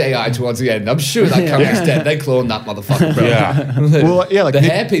he was AI towards the end. I'm sure that company's dead. They cloned that motherfucker, bro. Yeah. Well, yeah, like The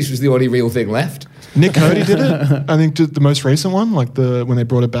Nick, hairpiece was the only real thing left. Nick Cody did it. I think did the most recent one, like when they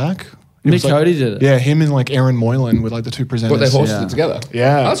brought it back. It Nick was like- Cody did it. Yeah, him and like Aaron Moylan were like the two presenters. But they hosted Yeah. it together.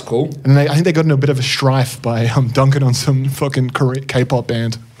 Yeah. That's cool. And I think they got in a bit of a strife by dunking on some fucking K-pop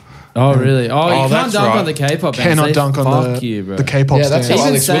band. Oh, really? Oh, you can't that's dunk right. on the K-pop bands. Cannot They dunk on fuck you, bro. the K-pop Yeah, that's stand. how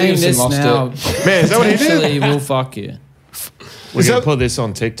Even Alex saying Williamson this lost now, Man, is that what he did? potentially will fuck you. We're Is going that- to put this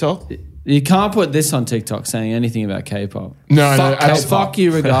on TikTok. You can't put this on TikTok saying anything about K-pop. No, Fuck They'll abs- fuck you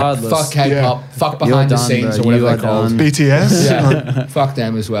regardless. Fuck K-pop. Fuck You're behind the done, scenes bro. or whatever You they're are called. done. BTS. Yeah. Fuck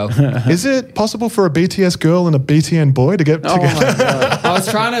them as well. Is it possible for a BTS girl and a BTN boy to get Oh together? my god! I was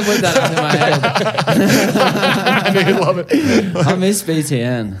trying to put that up in my head. I know you love it. I miss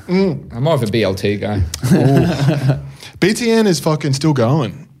BTN. I'm more of a BLT guy. BTN is fucking still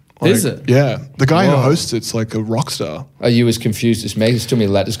going. Is it? Yeah. The guy Whoa. who hosts it's like a rock star. Are you as confused as me? There's too many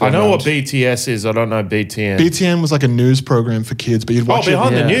letters I going know around. what BTS is. I don't know BTN. BTN was like a news program for kids, but you'd Oh, watch it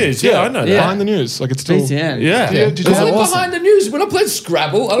behind the Yeah. news. Yeah, I know Yeah. that. behind the news. Like it's still. BTN. Yeah. Yeah, did you Call know it that? behind the news. When I played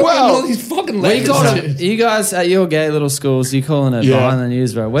Scrabble, I don't Well, even know these fucking We letters. call it. You guys at your gay little schools, you calling it Yeah. behind the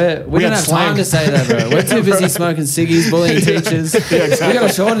news, bro? We We don't had have slang. time to say that, bro. We're too busy smoking ciggies, bullying teachers. We got to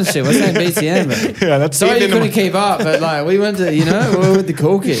shorten shit. We're saying BTN, bro. Yeah, that's Sorry you eating couldn't keep up, but like we went to, we were with the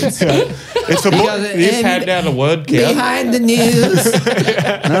cool kids. It's for You bo- guys are- You and had down a word count. behind the news. No,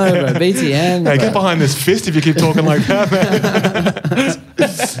 bro. BTN. Hey, bro. get behind this fist if you keep talking like that, man.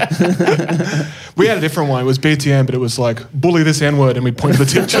 We had a different one. It was BTN, but it was like, bully this N-word, and we'd point to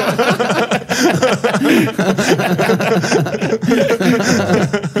the teacher.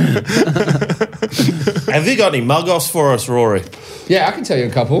 Have you got any mug-offs for us, Rory? Yeah, I can tell you a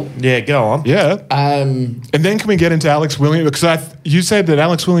couple. Yeah, go on. Yeah. And then can we get into Alex Williams? Because you said that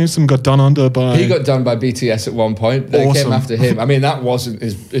Alex Williamson got done under by... He got done by BTS at one point. They Awesome. came after him. I mean, that wasn't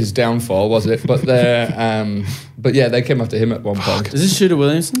his downfall, was it? But but yeah, they came after him at one point. Is this Shooter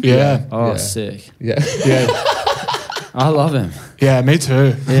Williamson? Yeah. Oh, Yeah. sick. Yeah. Yeah. I love him. Yeah, me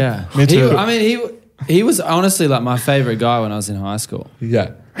too. Yeah. Me too. He was honestly like my favorite guy when I was in high school.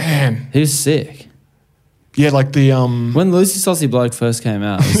 Yeah. Man. He was sick. Yeah, like the When Lucy Saucy Bloke first came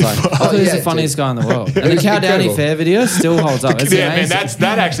out, it was like, I thought he was yeah, the funniest guy in the world. And the was Cow Downey incredible. Fair video still holds up. It's yeah, man, amazing.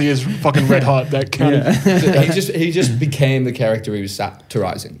 that actually is fucking red hot. That kind of he just became the character he was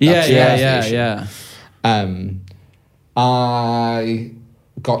satirizing. Yeah, That's the yeah, definition. yeah. I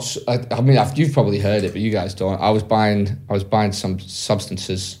mean, you've probably heard it, but you guys don't. I was buying some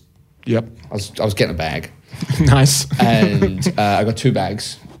substances. Yep. I was getting a bag, Nice. and I got 2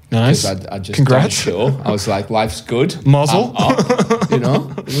 bags. Nice. Because I just Congrats. sure. I was like, life's good. Muzzle. I'm up, you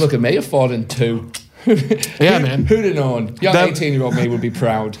know, look at me affording 2. Yeah, man. Who'd have known? Young That- 18-year-old me would be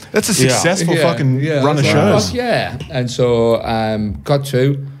proud. That's a successful fucking I run was of like, shows. fuck yeah. And so got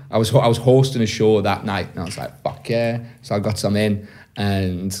 2. I was hosting a show that night, and I was like, fuck yeah. So I got some in,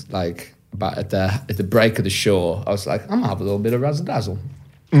 and like about at the break of the show, I was like, I'm gonna have a little bit of razzle dazzle.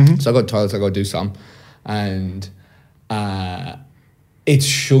 So I got to the toilet, I got to do some, and it's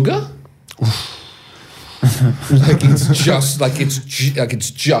sugar. it's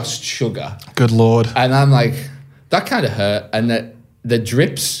just sugar. Good lord. And I'm like, that kind of hurt. And the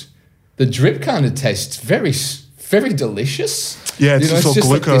drip kind of tastes very, very delicious. Yeah, it's just all like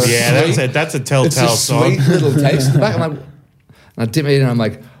glucose. this Yeah, sweet- that's a it's telltale a sign. sweet little taste. In the back. And I dip it in, and I'm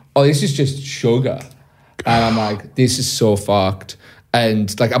like, oh, this is just sugar. And I'm like, this is so fucked.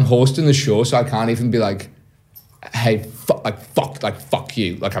 And like, I'm hosting the show, so I can't even be like, hey, fuck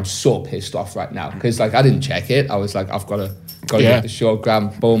you. Like, I'm so pissed off right now because like I didn't check it. I was like, I've got to get the show.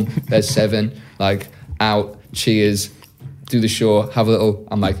 Grab, boom. There's 7. Like, out. Cheers. Do the show. Have a little.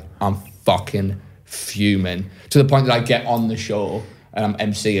 I'm like, I'm fucking fuming to the point that I get on the show and I'm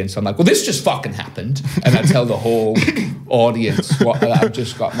emceeing. So I'm like, well, this just fucking happened, and I tell the whole audience what I've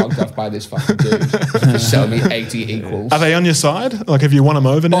just got mugged off by this fucking dude for selling me 80 equals. Are they on your side? Like, have you won them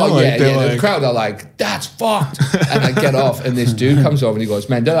over now? Oh, like, yeah, they're yeah. The like- crowd are like, that's fucked. And I get off, and this dude comes over and he goes,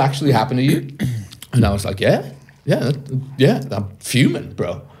 man, did that actually happen to you? And I was like, yeah, I'm fuming,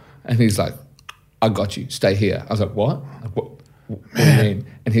 bro. And he's like, I got you, stay here. I was like, what? Like, what do you mean?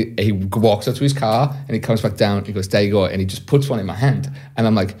 And he walks up to his car, and he comes back down, and he goes, there you go. And he just puts one in my hand. And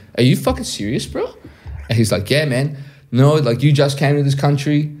I'm like, are you fucking serious, bro? And he's like, yeah, man. No, like, you just came to this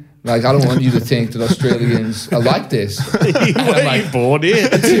country. Like, I don't want you to think that Australians are like this. And I'm Were you born here?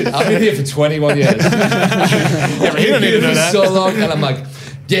 dude, I've been here for 21 years. I've he don't need to know that. so long, and I'm like,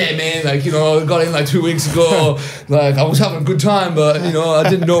 yeah, man, like, you know, I got in like 2 weeks ago. Like, I was having a good time, but, you know, I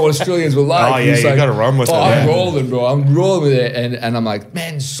didn't know what Australians were like. Oh, yeah, He's you like, gotta run with it, I'm yeah. rolling, bro. I'm rolling with it. And I'm like,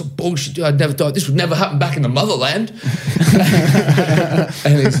 man, this is some bullshit, dude. I never thought this would never happen back in the motherland.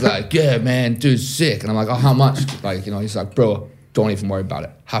 And he's like, yeah, man, dude's sick. And I'm like, oh, how much? Like, you know, he's like, bro, don't even worry about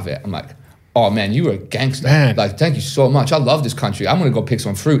it. Have it. I'm like, oh, man, you were a gangster. Man. Like, thank you so much. I love this country. I'm going to go pick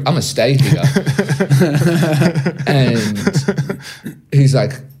some fruit. I'm going to stay here. And he's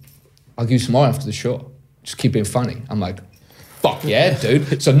like, I'll give you some more after the show. Just keep being funny. I'm like, fuck yeah,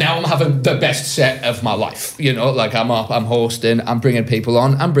 dude. So now I'm having the best set of my life. You know, like I'm up, I'm hosting, I'm bringing people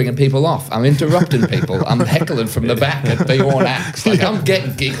on, I'm bringing people off, I'm interrupting people, I'm heckling from the back at their own acts. Like, I'm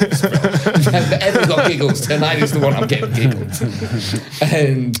getting giggles, bro. Everyone got giggles. Tonight is the one I'm getting giggles.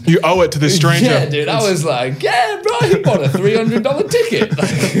 And You owe it to this stranger. yeah, dude, I was like, yeah, bro, he bought a $300 ticket.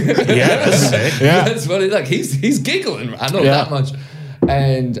 Like, Yeah, that's sick. Yeah. that's what it like. He's giggling. I know Yeah. that much.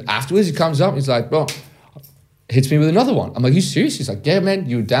 And afterwards, he comes up. He's like, bro, hits me with another one. I'm like, you serious? He's like, yeah, man.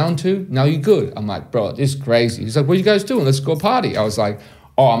 You were down to. Now you good. I'm like, bro, this is crazy. He's like, what are you guys doing? Let's go party. I was like,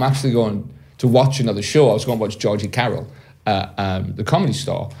 oh, I'm actually going to watch another show. I was going to watch Georgie Carroll at the Comedy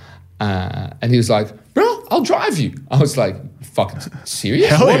Store. And he was like, bro, I'll drive you. I was like, fucking serious?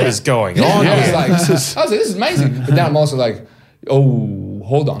 Hell What yeah. is going Yeah, on? I was here? like, this is amazing. But then I'm also like, oh,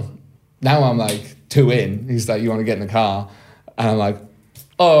 hold on. Now I'm like 2 in. He's like, you want to get in the car? And I'm like,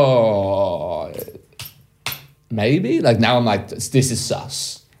 oh, maybe. Like now I'm like, this is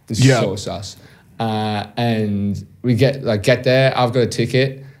sus. This is Yeah. so sus. And we get there. I've got a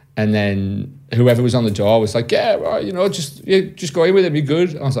ticket, and then whoever was on the door was like, yeah, right, you know, just go in with him. You're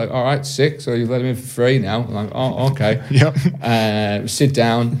good. I was like, all right, sick. So you let him in for free now. I'm like, oh, okay. Yep. Sit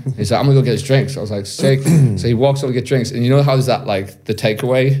down. He's like, I'm gonna go get his drinks. I was like, sick. So he walks over to get drinks, and you know how there's that like the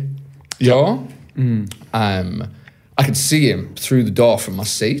takeaway door? I could see him through the door from my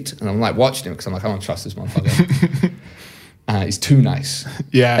seat, and I'm like watching him because I'm like, I don't trust this motherfucker. He's too nice.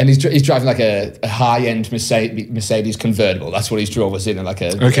 Yeah. And he's driving like a high-end Mercedes convertible. That's what he's drove us in, like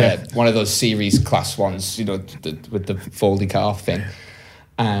one of those series class ones, you know, with the foldy car thing.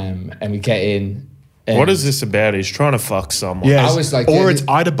 And we get in. What is this about? He's trying to fuck someone. Yeah. I was like, or yeah, it's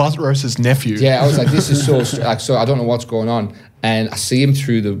Ida Buttros's nephew. Yeah, I was like, this is so like, so I don't know what's going on. And I see him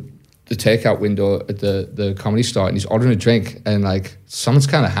through the takeout window at the Comedy Store, and he's ordering a drink, and like something's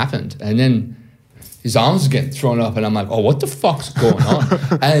kind of happened. And then his arms are getting thrown up, and I'm like, oh, what the fuck's going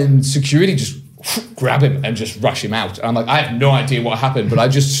on? And security just grab him and just rush him out. And I'm like, I have no idea what happened, but I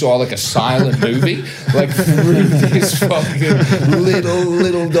just saw like a silent movie, like through this fucking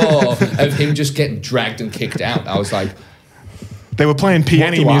little door of him just getting dragged and kicked out. I was like, They were playing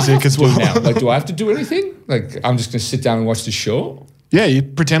piano music as well. Now? Like, do I have to do anything? Like, I'm just going to sit down and watch the show? Yeah, you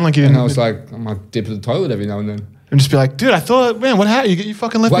pretend like you didn't. And I was like, I might dip to the toilet every now and then. And just be like, dude, I thought, man, what happened? You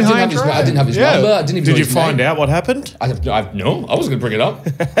fucking left me high and dry. I didn't have his number. I didn't even Did know you his find name. out what happened? No, I wasn't going to bring it up.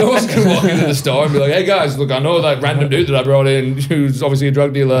 I wasn't going to walk into the store and be like, hey guys, look, I know that random dude that I brought in who's obviously a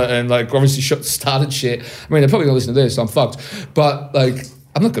drug dealer and like obviously started shit. I mean, they're probably going to listen to this, so I'm fucked. But like,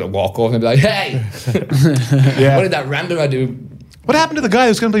 I'm not going to walk over and be like, hey, what did that random I do? What happened to the guy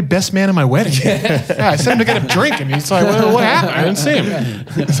who's going to be best man at my wedding? Yeah, I sent him to get a drink, and he's like, well, what happened? I didn't see him.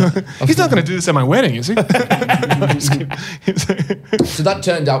 So, he's not going to do this at my wedding, is he? So that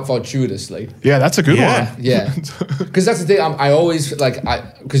turned out fortuitously. Yeah, that's a good one. Yeah. Because that's the thing, I always, like,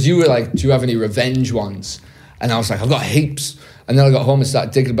 because you were like, do you have any revenge ones? And I was like, I've got heaps. And then I got home and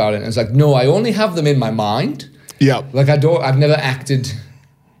started thinking about it, and I was like, no, I only have them in my mind. Yeah. Like, I've never acted...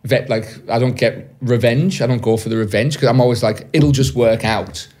 I don't get revenge. I don't go for the revenge because I'm always like, it'll just work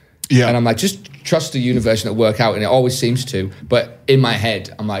out. Yeah. And I'm like, just trust the universe and it'll work out. And it always seems to. But in my head,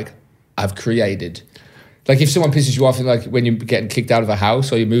 I'm like, I've created. Like if someone pisses you off, like when you're getting kicked out of a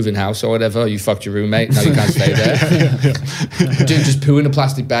house or you're moving house or whatever, or you fucked your roommate, now you can't stay there. Dude, just poo in a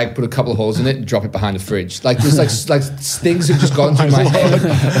plastic bag, put a couple of holes in it and drop it behind the fridge. Like there's like things have just gone through my head.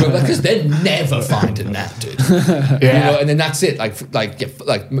 Because they're never finding that, dude. Yeah. You know, and then that's it. Like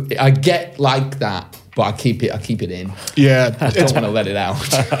I get like that. But I keep it in. Yeah. I don't want to let it out.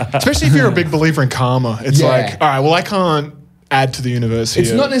 Especially if you're a big believer in karma. It's like, all right, well, I can't add to the universe here.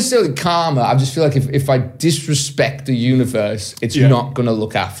 It's not necessarily karma. I just feel like if I disrespect the universe, it's not going to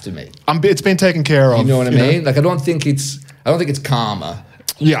look after me. It's been taken care of. You know what I mean? Like I don't think it's karma.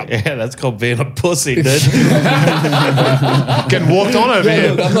 Yeah. Yeah, that's called being a pussy, dude. Getting walked on over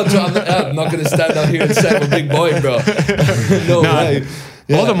here. Look, I'm not going to stand out here and say I'm a big boy, bro. No way.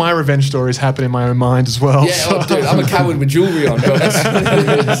 A lot of my revenge stories happen in my own mind as well. Yeah, oh, dude, I'm a coward with jewelry on, bro. That's what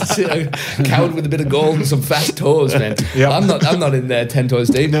it is. A coward with a bit of gold and some fast toes, man. Yep. I'm not in there 10 toes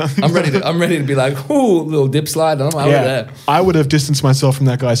deep. No. I'm ready to be like, ooh, little dip slide. I'm out of there. I would have distanced myself from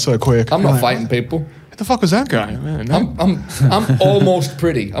that guy so quick. I'm not fighting people. What the fuck was that guy? Man, no. I'm almost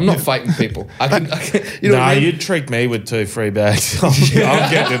pretty. I'm not fighting people. I can you know. Nah, you'd trick me with 2 free bags. I'm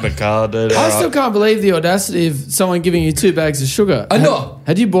getting in the car, dude. I still can't believe the audacity of someone giving you 2 bags of sugar. I know.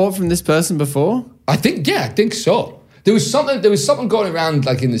 Had you bought from this person before? I think so. There was something going around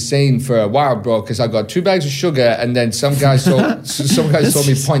like in the scene for a while, bro. Because I got 2 bags of sugar, and then some guys sold me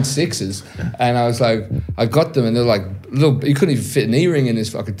 0.6s, and I was like, I got them, and they're like, little. You couldn't even fit an earring in this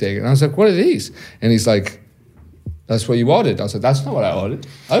fucking thing, and I was like, what are these? And he's like, that's what you ordered. I was like, that's not what I ordered.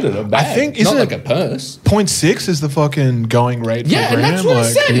 I ordered a bag. I think not like a purse. 0.6 is the fucking going rate. Yeah, and that's what I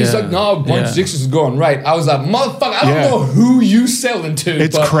said. He's like, no, 0.6 is going right. I was like, motherfucker, I don't know who you selling to.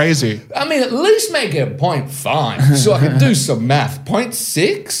 It's crazy. I mean, at least make it 0.5 so I can do some math.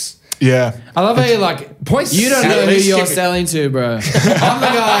 0.6? Yeah. I love how you're like, you don't know who you're selling to, bro. I'm the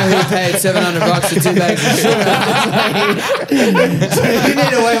guy who paid $700 for 2 bags of sugar. So you need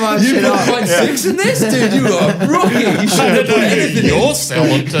to weigh my shit up. 0.6 in this? Dude, you are a rookie. You shouldn't have done anything. You're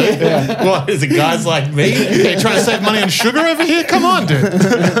selling to. Yeah. What, is it guys like me? You trying to save money on sugar over here? Come on, dude.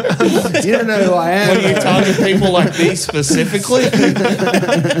 You don't know who I am. What, are you target people like me specifically?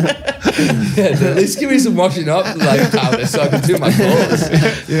 Yeah, at least give me some washing up like powder so I can do my clothes.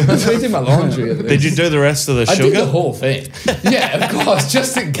 Let me do my laundry. Did you do the rest of the sugar? I did the whole thing. Yeah, of course,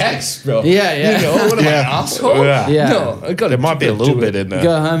 just in case, bro. Yeah. You know, what am I, an asshole? Yeah. No, I got There might be a little bit in there.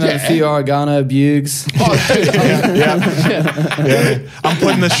 Go home, have a few oregano bugs. Oh, dude, Yeah. I'm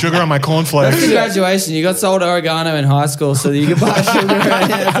putting the sugar on my cornflakes. After graduation, you got sold oregano in high school so that you could buy sugar.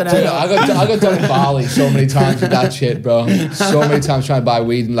 Dude, I got done in Bali so many times with that shit, bro. So many times trying to buy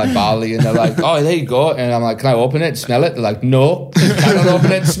weed in like Bali, and they're like, "Oh, there you go," and I'm like, "Can I open it, smell it?" They're like, "No, cannot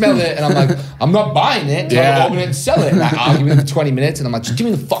open it, smell it," and I'm like, "I'm not buying it. Can I open it and sell it?" And I argue with him for 20 minutes, and I'm like, "Just give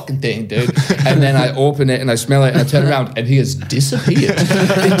me the fucking thing, dude." And then I open it and I smell it, and I turn around, and he has disappeared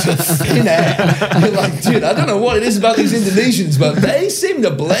into thin air. You're like, dude, I don't know what it is about these Indonesians, but they seem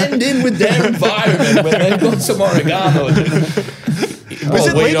to blend in with their environment when they've got some oregano. Was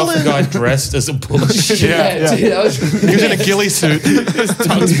it weed legal off a in- guy dressed as a bush. Yeah. Dude, that was He was in a ghillie suit. His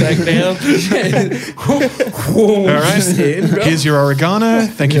tongue's back down. All right. Here's your oregano.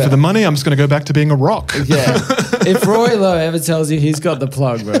 Thank you for the money. I'm just going to go back to being a rock. yeah. If Rory Lowe ever tells you he's got the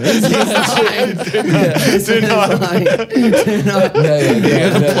plug, bro, he's Did not. Plug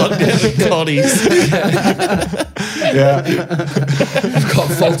down the cotties. Yeah. I've got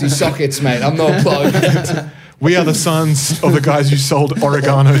faulty sockets, mate. I'm not plugged. We are the sons of the guys you sold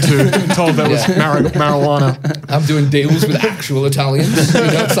oregano to and told that was marijuana. I'm doing deals with actual Italians. You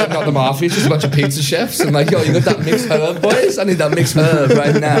know, it's like not the mafia, it's just a bunch of pizza chefs. I'm like, yo, you got that mixed herb, boys? I need that mixed herb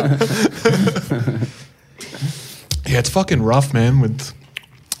right now. Yeah, it's fucking rough, man. With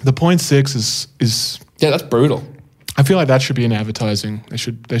the 0.6 is Yeah, that's brutal. I feel like that should be in advertising. They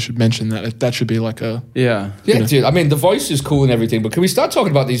should mention that. That should be like a yeah. Yeah, dude. I mean, the voice is cool and everything, but can we start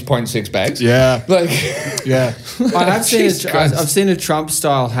talking about these 0.6 bags? yeah, Like, yeah. I have seen Jesus Christ. I've seen a Trump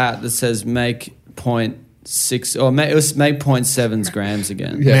style hat that says make 0.6 or it was make 0.7 grams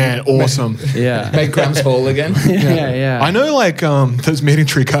again. Yeah. Man, awesome. Yeah. make grams whole again. yeah. I know, like those meeting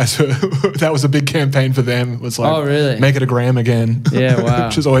tree guys. That was a big campaign for them. It was like, Oh, really? make it a gram again. Yeah, wow.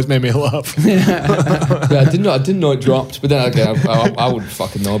 Which has always made me laugh. Yeah, I didn't know it dropped, but then again, I would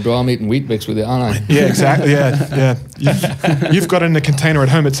fucking know, bro. I'm eating wheat mix with it, aren't I? Yeah, exactly. Yeah. You've got it in a container at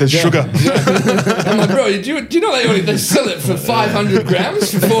home. It says sugar. I'm like, bro, do you know they sell it for 500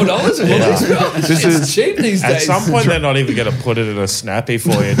 grams for $4 a Woolies, bro? This It's is- cheap these At days. some point, they're not even going to put it in a snappy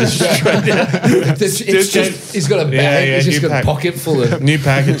for you. Just straight down. He's got a bag. Yeah, He's just new got pack. a pocket full of New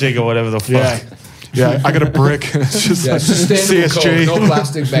packaging or whatever the fuck. Yeah. Yeah, I got a brick. It's just like sustainable CSG. coke, no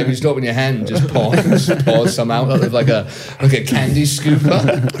plastic, baby. Just open your hand, just pour some out of like a candy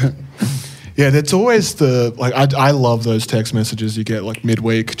scooper. Yeah, that's always the like. I love those text messages you get like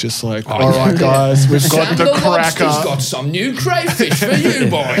midweek, just like, all right, guys, we've got the Lobster's cracker. got some new crayfish for you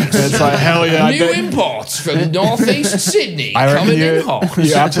boys. It's like hell yeah. I New bet- imports from northeast Sydney I reckon coming in you, hot.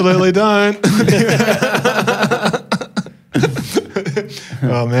 you absolutely don't.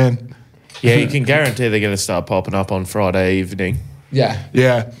 Oh man, Yeah, you can guarantee they're going to start popping up on Friday evening. Yeah.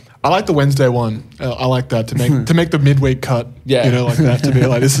 yeah. I like the Wednesday one. I like that to make the midweek cut. Yeah. You know, like that to be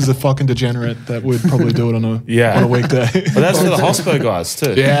like this is a fucking degenerate that would probably do it on a weekday. But that's for the hospo guys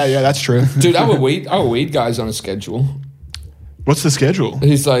too. yeah, that's true. Dude, our weed guy's on a schedule. What's the schedule?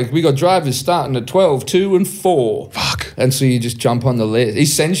 He's like, we got drivers starting at 12, 2, and 4. Fuck. And so you just jump on the list. He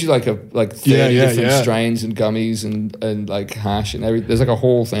sends you like 30 Yeah, different yeah. strains and gummies and like hash and everything. There's like a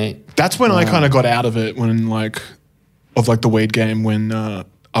whole thing. That's when I kind of got out of it when the weed game when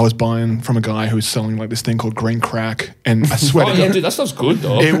I was buying from a guy who was selling like this thing called green crack, and I swear Oh to yeah, God, dude, that stuff's good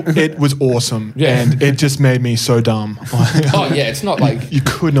though. it was awesome, Yeah. and it just made me so dumb. Oh yeah, it's not like You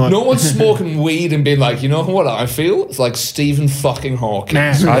could not. no one's smoking weed and being like, you know what I feel? It's like Stephen fucking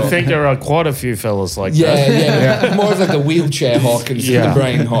Hawkins. Nah. I think there are quite a few fellas like Yeah, that. yeah, more of like the wheelchair Hawkins than the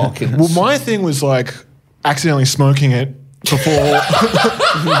brain Hawkins. Well, my thing was like accidentally smoking it before,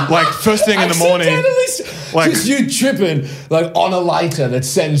 like first thing in the morning. Like- just you tripping like on a lighter that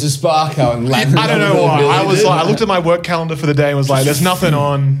sends a spark out and lands. I don't know why. I looked at my work calendar for the day and was like, "There's nothing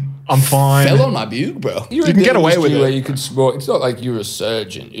on. I'm fine." Fell on my bug, bro. You're You in can the get away with industry it. where you could smoke. It's not like you're a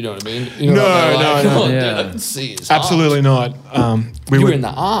surgeon. You know what I mean? You know No, what I mean? no, Like, no. come on, dude, Yeah. I can see it's Absolutely not. We You were were in the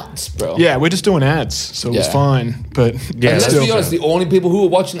arts, bro. Yeah, we're just doing ads, so it was Yeah. fine. But Yeah, And let's still, be honest, the only people who are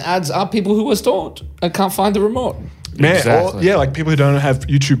watching ads are people who are stoned and can't find the remote. man, Exactly. yeah, like people who don't have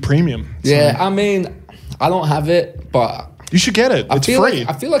YouTube Premium. So Yeah, I mean, I don't have it, but you should get it. It's free.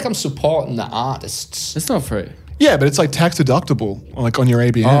 I feel like I'm supporting the artists. It's not free. Yeah, but it's like tax deductible, like on your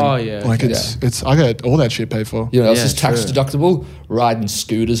ABN. Oh, yeah. like it's. I got all that shit paid for. You know what else Yeah, is tax true. deductible? Riding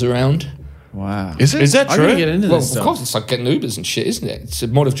scooters around. Wow. Is it? Is that I'm true? gonna get into Well, this of stuff. course, it's like getting Ubers and shit, isn't it? It's a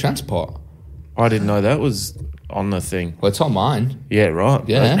mode of transport. I didn't know that was on the thing. Well, it's on mine. Yeah, right.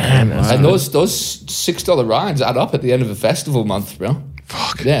 Yeah, Man, and those $6 rides add up at the end of a festival month, bro.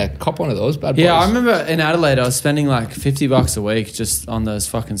 Fuck. Yeah, cop one of those bad boys. Yeah, I remember in Adelaide, I was spending like $50 a week just on those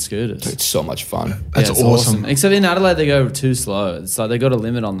fucking scooters. It's so much fun. That's it's awesome. Except in Adelaide, they go too slow. It's like they got a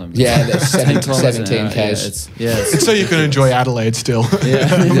limit on them. Yeah, there's 10 kilometers an 17 hour. Ks. Yeah, it's It's so you can enjoy Adelaide still.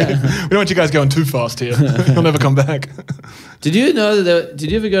 yeah. We don't want you guys going too fast here. You'll never come back. Did you know that? Did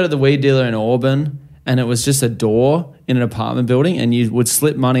you ever go to the weed dealer in Auburn and it was just a door in an apartment building and you would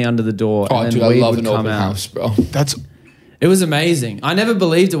slip money under the door Oh, and then dude, I weed love would an come open out? house, bro. That's It was amazing. I never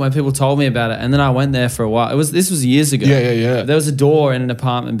believed it when people told me about it, and then I went there for a while. This was years ago. Yeah. There was a door in an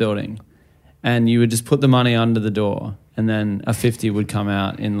apartment building, and you would just put the money under the door, and then a 50 would come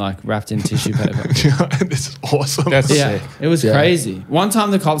out in like wrapped in tissue paper. this is awesome. That's Yeah, sick. it was Yeah. crazy. One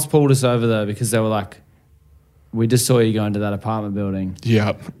time the cops pulled us over though because they were like, we just saw you go into that apartment building.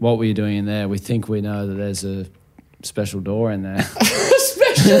 Yep. What were you doing in there? We think we know that there's a special door in there.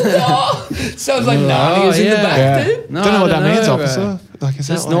 Special door. Sounds like Narnia's in the back, dude. No, don't know what that means, bro. officer. Like, is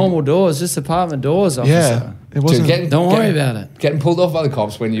Just that like, normal doors, just apartment doors, officer. Yeah, it wasn't. Don't worry about it. Getting pulled off by the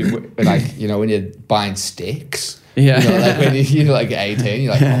cops when you like, you know, when you're buying sticks. Yeah. You know, like when you're like 18,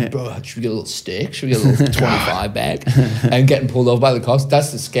 you're like, oh, bro, should we get a little stick? Should we get a little 25 bag? And getting pulled off by the cops,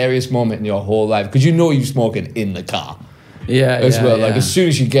 that's the scariest moment in your whole life because you know you're smoking in the car. Yeah, As well, yeah. like as soon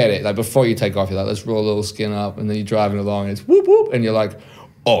as you get it, like before you take off, you're like, let's roll a little skin up, and then you're driving along, and it's whoop whoop, and you're like,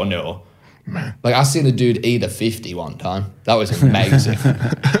 oh no. Like I seen a dude eat a 50 one time. That was amazing.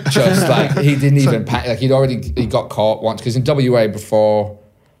 Just like he didn't even pack. Like he got caught once because in WA before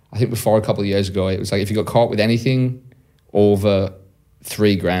a couple of years ago, it was like if you got caught with anything over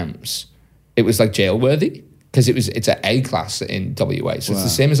 3 grams, it was like jail worthy because it's an A class in WA, so it's the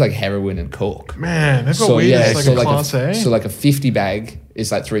same as like heroin and coke. Man, that's what weed is, like a class A. So like a 50 bag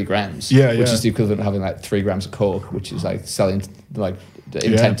is like 3 grams. Yeah, which yeah. is the equivalent of having like 3 grams of coke, which is like selling like the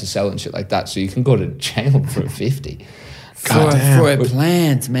intent to sell and shit like that. So you can go to jail for a 50. For a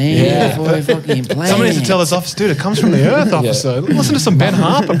plant, man. Yeah. For a fucking plant. Someone needs to tell this officer, dude, it comes from the earth, officer. Listen to some Ben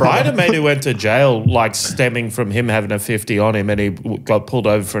Harper, bro. I had a mate who went to jail, like stemming from him having a 50 on him, and he got pulled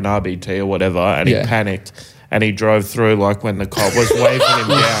over for an RBT or whatever, and he panicked. And he drove through like when the cop was waving him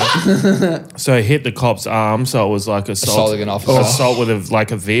down. So he hit the cop's arm. So it was like Assaulting an officer. assault with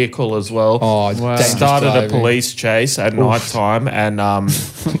a vehicle as well. Oh, wow. Started a Driving. police chase at night time, and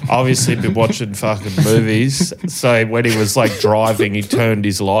obviously been watching fucking movies. So when he was like driving, he turned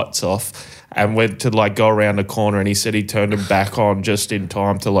his lights off and went to like go around the corner, and he said he turned them back on just in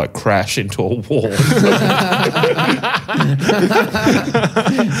time to like crash into a wall.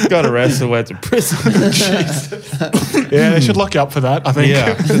 Got arrested, went to prison. Yeah, they should lock you up for that, I think.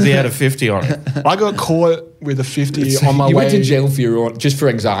 Yeah, because he had a 50 on it. I got caught with a 50 on my You way. went to jail for your own, just for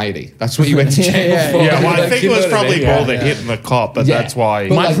anxiety. That's what you went to jail for. Yeah, well, I Like, think you it was know what I probably mean? more than hitting the cop, but that's why.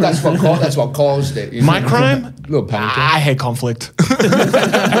 But like, that's what caused it. you My know? crime? Little panic. I hate conflict.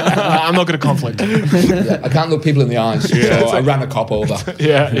 I'm not good at conflict. I can't look people in the eyes, so I ran a cop over.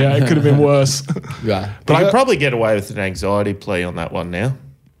 Yeah, it could have been worse. Yeah, But you could probably get away with an anxiety plea on that one now.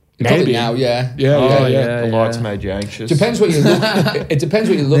 probably Maybe. now, yeah. The lights made you anxious. Depends what you look. It depends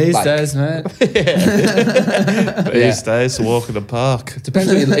what you look These like. days, mate. These days, a walk in the park.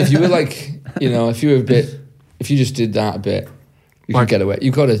 Depends what you, if you were like, you know, if you just did that a bit, you could get away.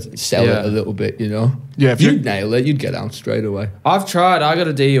 You got to sell it a little bit, you know. Yeah, if you'd nail it, you'd get out straight away. I've tried. I got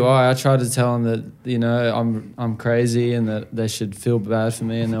a DUI. I tried to tell them that, you know, I'm crazy and that they should feel bad for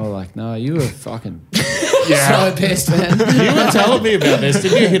me, and they were like, "No, you were fucking so pissed, man." You were telling me about this.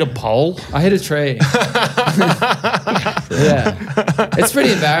 Did you hit a pole? I hit a tree. Yeah, it's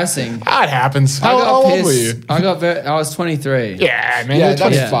pretty embarrassing. That happens. I How got old pissed. were you? I was 23. Yeah, man. Yeah, you're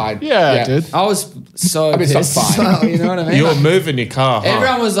 20. that's fine. Yeah, dude. I was so I mean, it's not pissed. fine. as well, you know what I mean? You were Like, moving your car, huh?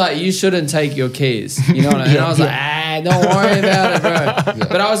 everyone was like, "You shouldn't take your keys." You know what I mean? I was like, don't worry about it, bro.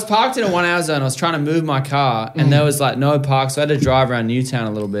 But I was parked in a 1 hour zone. I was trying to move my car, and there was like no park, so I had to drive around Newtown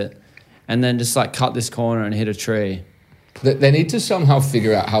a little bit, and then just like cut this corner and hit a tree. They need to somehow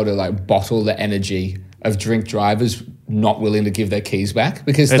figure out how to like bottle the energy of drink drivers not willing to give their keys back,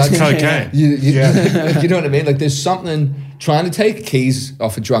 because It's that's cocaine. You know what I mean? Like there's something trying to take keys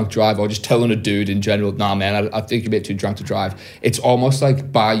off a drunk driver, or just telling a dude in general, "Nah, man, I think you're a bit too drunk to drive." It's almost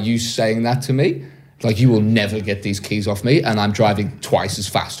like by you saying that to me, like you will never get these keys off me, and I'm driving twice as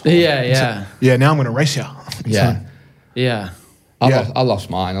fast. Yeah. Yeah, now I'm going to race you. Yeah. I lost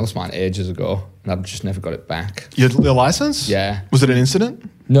mine. I lost mine ages ago, and I've just never got it back. Your license? Yeah. Was it an incident?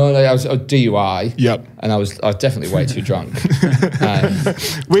 No, I was a DUI. Yep. And I was definitely way too drunk.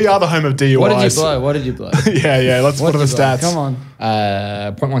 We are the home of DUIs. What did you blow? Yeah. Let's put on the stats. Come on.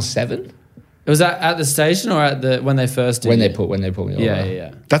 0.17 Was that at the station or at when they first did when it? they put me over.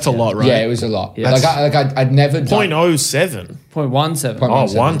 Yeah. That's a lot, right? Yeah, it was a lot. Yeah. I'd never done. 0.07. 0.17.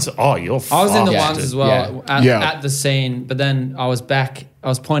 Oh, once. Oh, you're fucked. I was in the Yeah. ones as well at the scene, but then I was back. I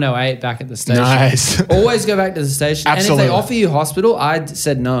was 0.08 back at the station. Nice. Always go back to the station. Absolutely. And if they offer you hospital, I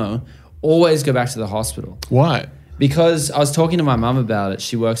said no. Always go back to the hospital. Why? Because I was talking to my mum about it.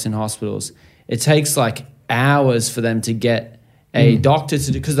 She works in hospitals. It takes like hours for them to get a doctor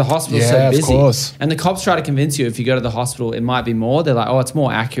to do, because the hospital's so busy. of course. And the cops try to convince you if you go to the hospital, it might be more. They're like, oh, it's more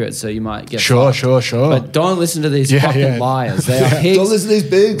accurate, so you might get Sure. But don't listen to these fucking liars. They are pigs. Don't listen to these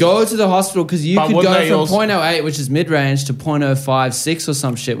pigs. Go to the hospital, because you But could wouldn't go they from also- 0.08, which is mid-range, to 0.056 or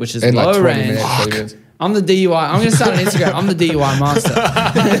some shit, which is In like low 20 range. minutes, 30 minutes. I'm the DUI. I'm going to start an Instagram. I'm the DUI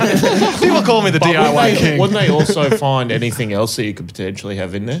master. People call me the DIY king. Wouldn't they also find anything else that you could potentially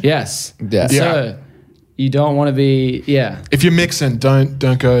have in there? Yes. Yeah. So you don't want to be. Yeah, If you're mixing, don't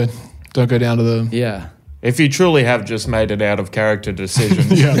go down to the. yeah. If you truly have just made an out of character decision,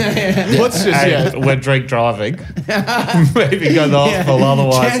 Let's just and we're drink driving, maybe go to the hospital.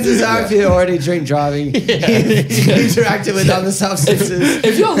 Otherwise, Chances are, if you're already drink driving, you interacted with other substances.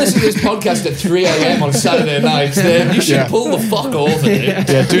 If you're listening to this podcast at 3 a.m. on Saturday night, then you should pull the fuck over, dude.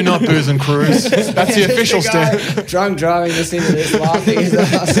 Yeah, do not booze and cruise. That's the official stand. Drunk driving, listening to this, laughing his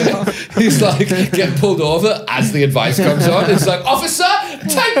ass off. He's like, getting pulled over as the advice comes on. It's like, officer,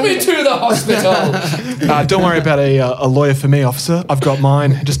 take me to the hospital. Don't worry about a lawyer for me, officer. I've got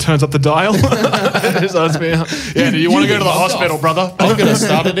mine. It just turns up the dial. Just asks me, do you want to go to the hospital, brother? I'm going to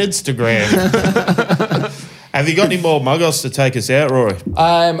start an Instagram. Have you got any more muggos to take us out, Rory?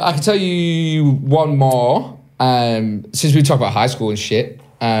 I can tell you one more. Since we talk about high school and shit,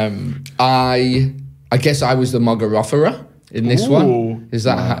 I guess I was the mugger-offerer in this one. Is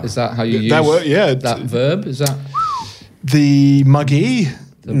that how you use that verb? Is that the muggy?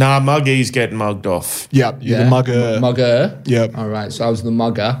 Nah, Muggy's getting mugged off. Yep, you're the mugger. Mugger. Yep. All right, so I was the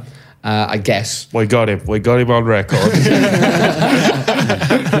mugger, I guess. We got him. We got him on record.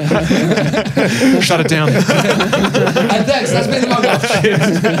 Shut it down. And thanks, that's been the mugger.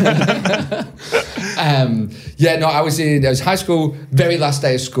 I was high school, very last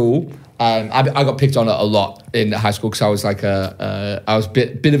day of school. I got picked on a lot in high school because I was like I was a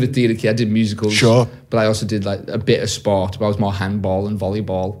bit of a theatre kid. I did musicals, sure, but I also did like a bit of sport. But I was more handball and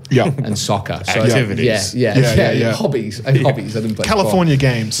volleyball, and soccer. So activities, hobbies. I didn't play California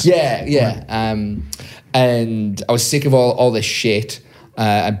sport. games. Yeah. And I was sick of all this shit.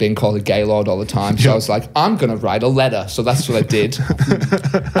 And being called a gaylord all the time. So I was like, I'm going to write a letter. So that's what I did.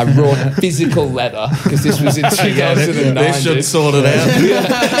 I wrote a physical letter because this was in 2009. This should sort it out.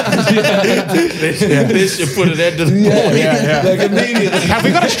 This should put an end to the Yeah. Like immediately. Have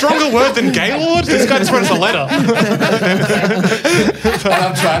we got a stronger word than gaylord? This guy just wrote us a letter. And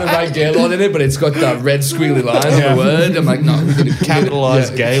I'm trying to write gaylord in it, but it's got that red squiggly line on the word. I'm like, no, we're going to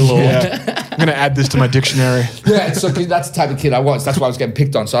Capitalised gaylord. Yeah. I'm going to add this to my dictionary. Yeah, so that's the type of kid I was. That's why I was getting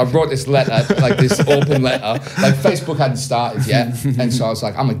picked on. So I wrote this letter, like this open letter. Like Facebook hadn't started yet. And so I was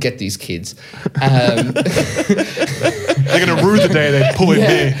like, I'm going to get these kids. They're going to rue the day they pull in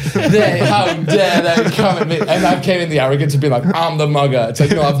me. How dare they come at me? And I came in the arrogance of being like, I'm the mugger. It's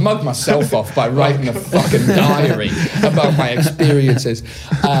like, no, I've mugged myself off by writing a fucking diary about my experiences.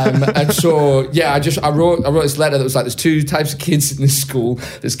 And so, yeah, I wrote this letter that was like, there's two types of kids in this school.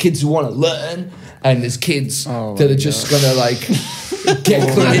 There's kids who want to learn, and there's kids that are just going to like get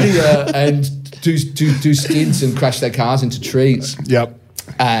chlamydia and do skids and crash their cars into trees. Yep.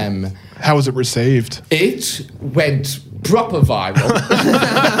 How was it received? It went proper viral.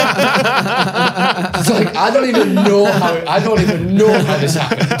 It's like I don't even know how this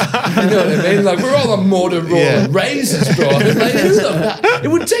happened. You know what I mean? Like we're all on motor rolling razors, bro. Like, it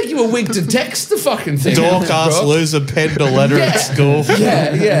would take you a week to text the fucking thing. Dorcas loser penned a letter at school.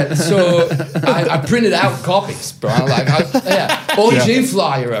 Yeah. So I printed out copies, bro. Like OG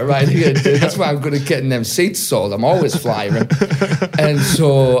flyer right here, dude. That's why I'm good at getting them seats sold. I'm always flyering. And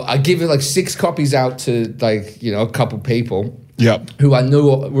so I give it like 6 copies out to like, you know, a couple people. Yep. Who I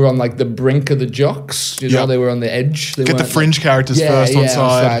knew were on like the brink of the jocks. You know, they were on the edge. They Get the fringe characters first on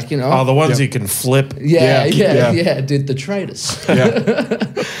side. Like, you know, the ones you can flip. Yeah. Did the traders. Yeah.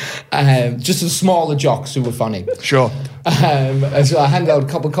 Just the smaller jocks who were funny. Sure. And so I handed out a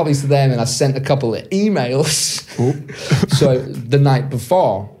couple of copies to them, and I sent a couple of emails. So the night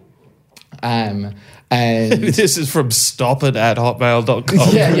before. And this is from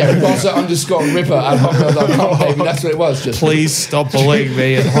stopit@hotmail.com. Yeah, Rosa_Ripper@hotmail.com, baby. That's what it was. Just please stop bullying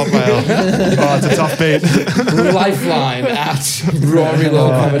me at Hotmail. Oh, it's a tough beat.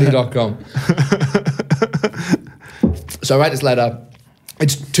 Lifeline@RoryLoweComedy.com. So I write this letter.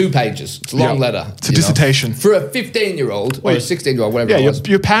 It's 2 pages. It's a long letter. It's a dissertation. For a 15-year-old or a 16-year-old, whatever it was.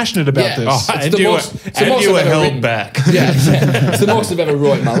 You're passionate about this. And you were held back. Yeah. It's the most I've ever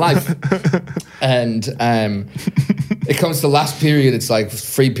wrote in my life. And it comes to the last period. It's like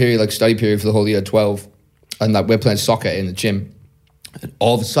free period, like study period for the whole year 12. And like we're playing soccer in the gym. And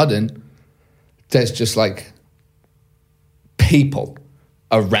all of a sudden, there's just like people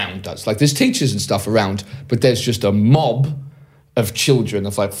around us. Like there's teachers and stuff around, but there's just a mob of children,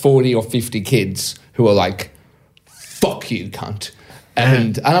 of like 40 or 50 kids who are like, fuck you, cunt.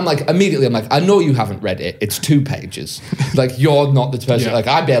 And I'm like, immediately, I'm like, I know you haven't read it. It's 2 pages. Like, you're not the person. Yeah. Like,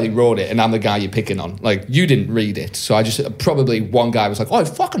 I barely wrote it, and I'm the guy you're picking on. Like, you didn't read it. So I just, probably one guy was like, oh,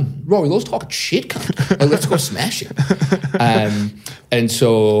 fucking Rory, Lowe's talking shit, cunt. Like, let's go smash him. And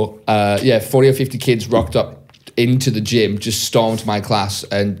so, 40 or 50 kids rocked up into the gym, just stormed my class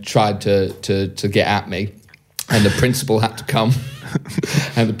and tried to get at me. And the principal had to come.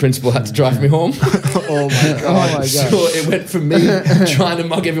 And the principal had to drive me home. Oh my god! So it went from me trying to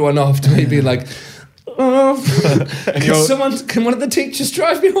mug everyone off to me being like, can one of the teachers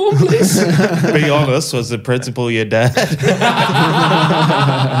drive me home, please? Be honest, was the principal your dad?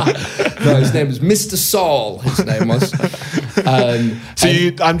 No, his name was Mr. Saul. His name was. I'm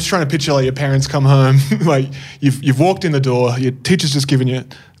just trying to picture like your parents come home, like you've walked in the door, your teacher's just giving you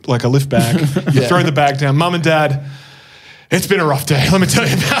like a lift bag, you throw the bag down, mum and dad. It's been a rough day. Let me tell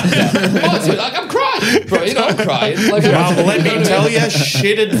you about it. Oh, dude, like I'm crying, bro. You know I'm crying. Like, Well, let me tell you,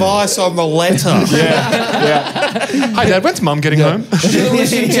 shit advice on the letter. Yeah. Hi, Dad. When's Mum getting home? should have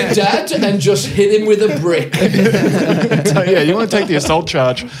listened to Dad and just hit him with a brick. Yeah, you want to take the assault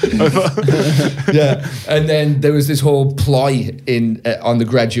charge over. Yeah, and then there was this whole ploy in on the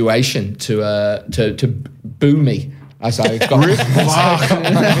graduation to boo me as I got.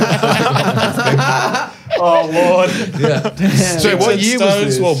 Oh, Lord. Yeah. So what year was Stones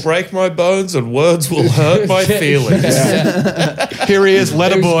this? will break my bones and words will hurt my feelings. Here he is,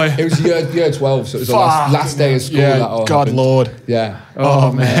 letter boy. It was year 12, so it was the last day of school. Yeah, that all God happened. Lord. Yeah.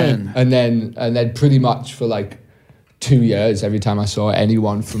 Oh, man. And then pretty much for like 2 years, every time I saw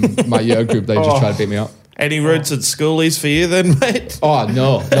anyone from my year group, they just tried to beat me up. Any roots at schoolies for you then, mate? Oh,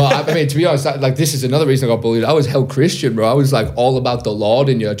 no. I mean, to be honest, this is another reason I got bullied. I was hell Christian, bro. I was like all about the Lord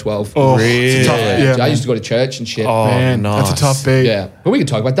in year 12. Oh, Really? it's a tough, Yeah, yeah, I used to go to church and shit. Oh, man, nice. that's a tough beat. Yeah. But we can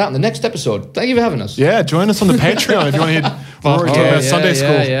talk about that in the next episode. Thank you for having us. Yeah, join us on the Patreon if you want to hear Rory talk about Sunday school.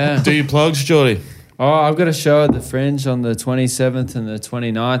 Yeah. Do your plugs, Geordie? Oh, I've got a show at the Fringe on the 27th and the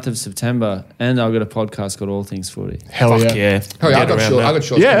 29th of September, and I've got a podcast called All Things Footy. Hell Fuck yeah. yeah. Hurry, I Get got around short. that. I got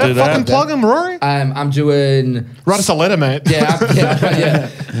short. Yeah, Do that. fucking plug him, Rory. I'm doing. Write us a letter, mate. Yeah.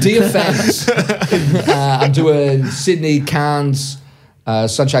 Dear fans, I'm doing Sydney, Cairns,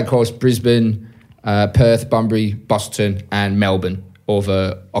 Sunshine Coast, Brisbane, Perth, Bunbury, Boston, and Melbourne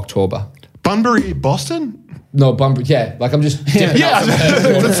over October. Bunbury, Boston? No, Bunbury. Yeah, like I'm just. dipping out from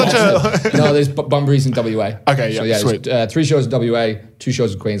Perth. That's such a... No, there's Bunbury's in WA. Okay, yeah, so sweet. there's, 3 shows in WA, 2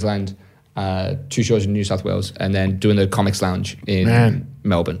 shows in Queensland, 2 shows in New South Wales, and then doing the Comics Lounge in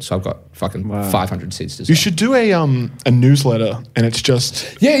Melbourne. So I've got fucking 500 seats to sell. You should do a newsletter, and it's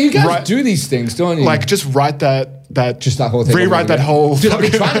just... Yeah, you guys do these things, don't you? Like, just write that just that whole thing. rewrite that whole... Dude, I've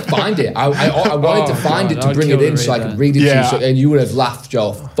been trying to find it. I wanted to find it to I'd bring kill it to in so I read could that. read it to Yeah. you, and you would have laughed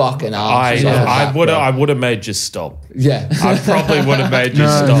your fucking ass. I would have made you stop. Yeah. I probably would have made you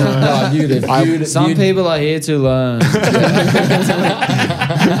stop. No, you'd have. Some people are here to learn.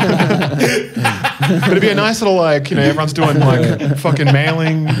 But it'd be a nice little, like, everyone's doing, like, fucking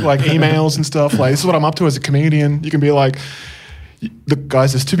mailing, like, emails and stuff. Like, this is what I'm up to as a comedian. You can be like...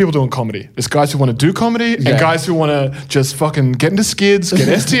 there's 2 people doing comedy. There's guys who want to do comedy and guys who want to just fucking get into skids, get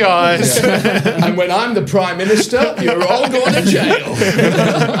STIs. And when I'm the Prime Minister, you're all going to jail.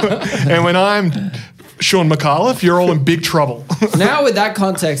 And when I'm Sean McAuliffe, you're all in big trouble. Now with that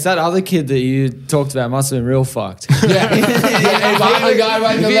context, that other kid that you talked about must have been real fucked. Yeah. If I'm the guy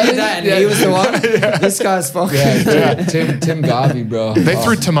writing If the he did that and he was the one, this guy's fucked. Yeah, Tim Garvey, bro. They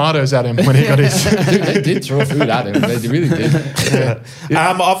threw tomatoes at him when he got his... Dude, they did throw food at him. They really did.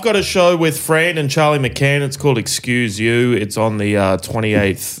 I've got a show with Fran and Charlie McCann. It's called Excuse You. It's on the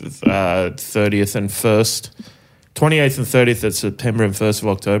 28th, 30th and 1st. 28th and 30th of September and 1st of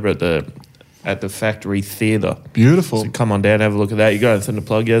October at the Factory Theatre. Beautiful. So come on down, have a look at that. You got anything to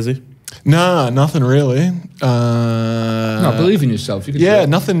plug, Yazzie? Nah, nothing really. No, believe in yourself. You can do Yeah, it.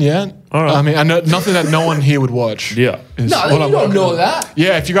 nothing yet. All right. I mean, I know nothing that no one here would watch. Yeah. is No, what you I'm don't working know on. that.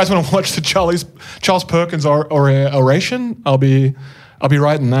 Yeah, if you guys want to watch the Charles Perkins oration, I'll be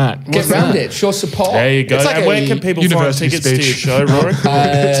writing that. Get around it. Show support. There you go. It's like And where can people find university tickets to your speech. show, Rory?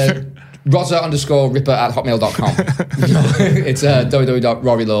 Rosa_Ripper@hotmail.com. It's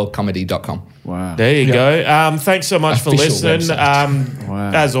www.rorylowcomedy.com. Wow. There you go. Thanks so much for Official listening. website.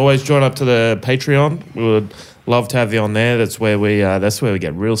 Wow. As always, join up to the Patreon. We would love to have you on there. That's where we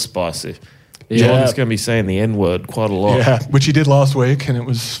get real spicy. Yeah. Jordan's going to be saying the N-word quite a lot. Yeah, which he did last week, and it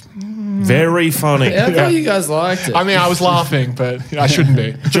was... Very funny. Yeah, I thought you guys liked it. I mean, I was laughing, but I shouldn't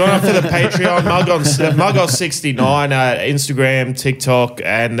be. Join up to the Patreon, Muggoff69, Instagram, TikTok,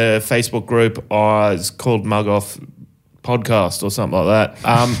 and the Facebook group is called Muggoff Podcast or something like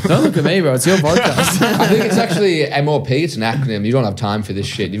that. Don't look at me, bro. It's your podcast. I think it's actually MOP. It's an acronym. You don't have time for this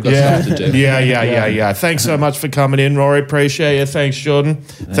shit. You've got Yeah. stuff to do. Yeah. Thanks so much for coming in, Rory. Appreciate you. Thanks, Jordan.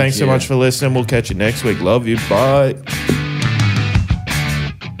 Thanks so you. much for listening. We'll catch you next week. Love you. Bye.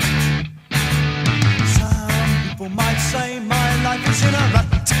 Some people might say my life is in a rut.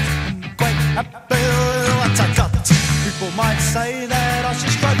 I'm quite happy with what I got.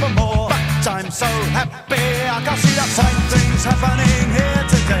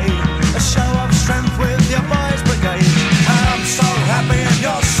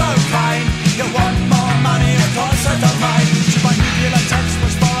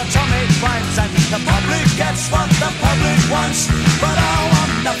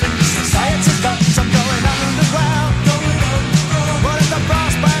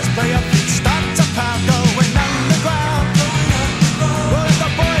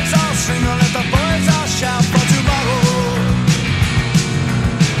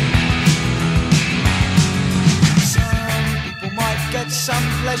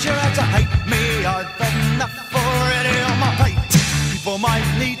 Cause you have to hate me, I've enough already on my plate. People might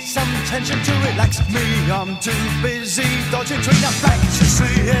need some tension to relax me. I'm too busy dodging between the facts. You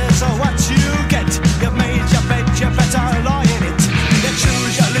see, here's what you get. You've made your bed, you better lie in it. You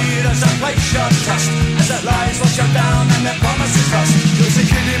choose your leaders and place your trust, as their lies wash you down and their promises rust. Using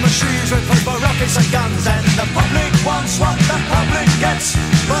killing machines with paper rockets and guns, and the public wants what the public gets.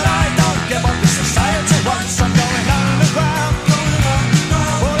 But I don't give up this society once. I'm going underground.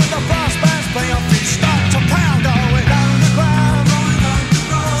 All of the brass bands play on feet, start to pound. Going underground.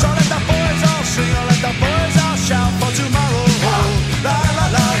 So let the boys all sing, or let the boys all shout for tomorrow. La la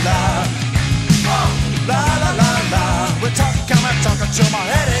la la. La la la la. We're talking till my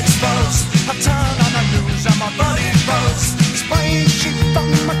head explodes. I turn on the news and my body blows. Spraying shit on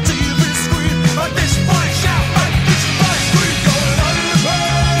my TV screen. But this boy shout, but this boy scream. Going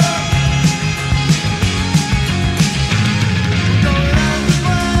underground. Going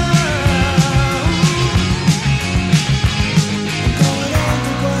underground. I'm going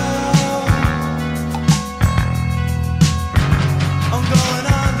underground. I'm going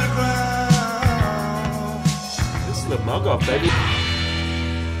underground. This is the Mugg off, baby.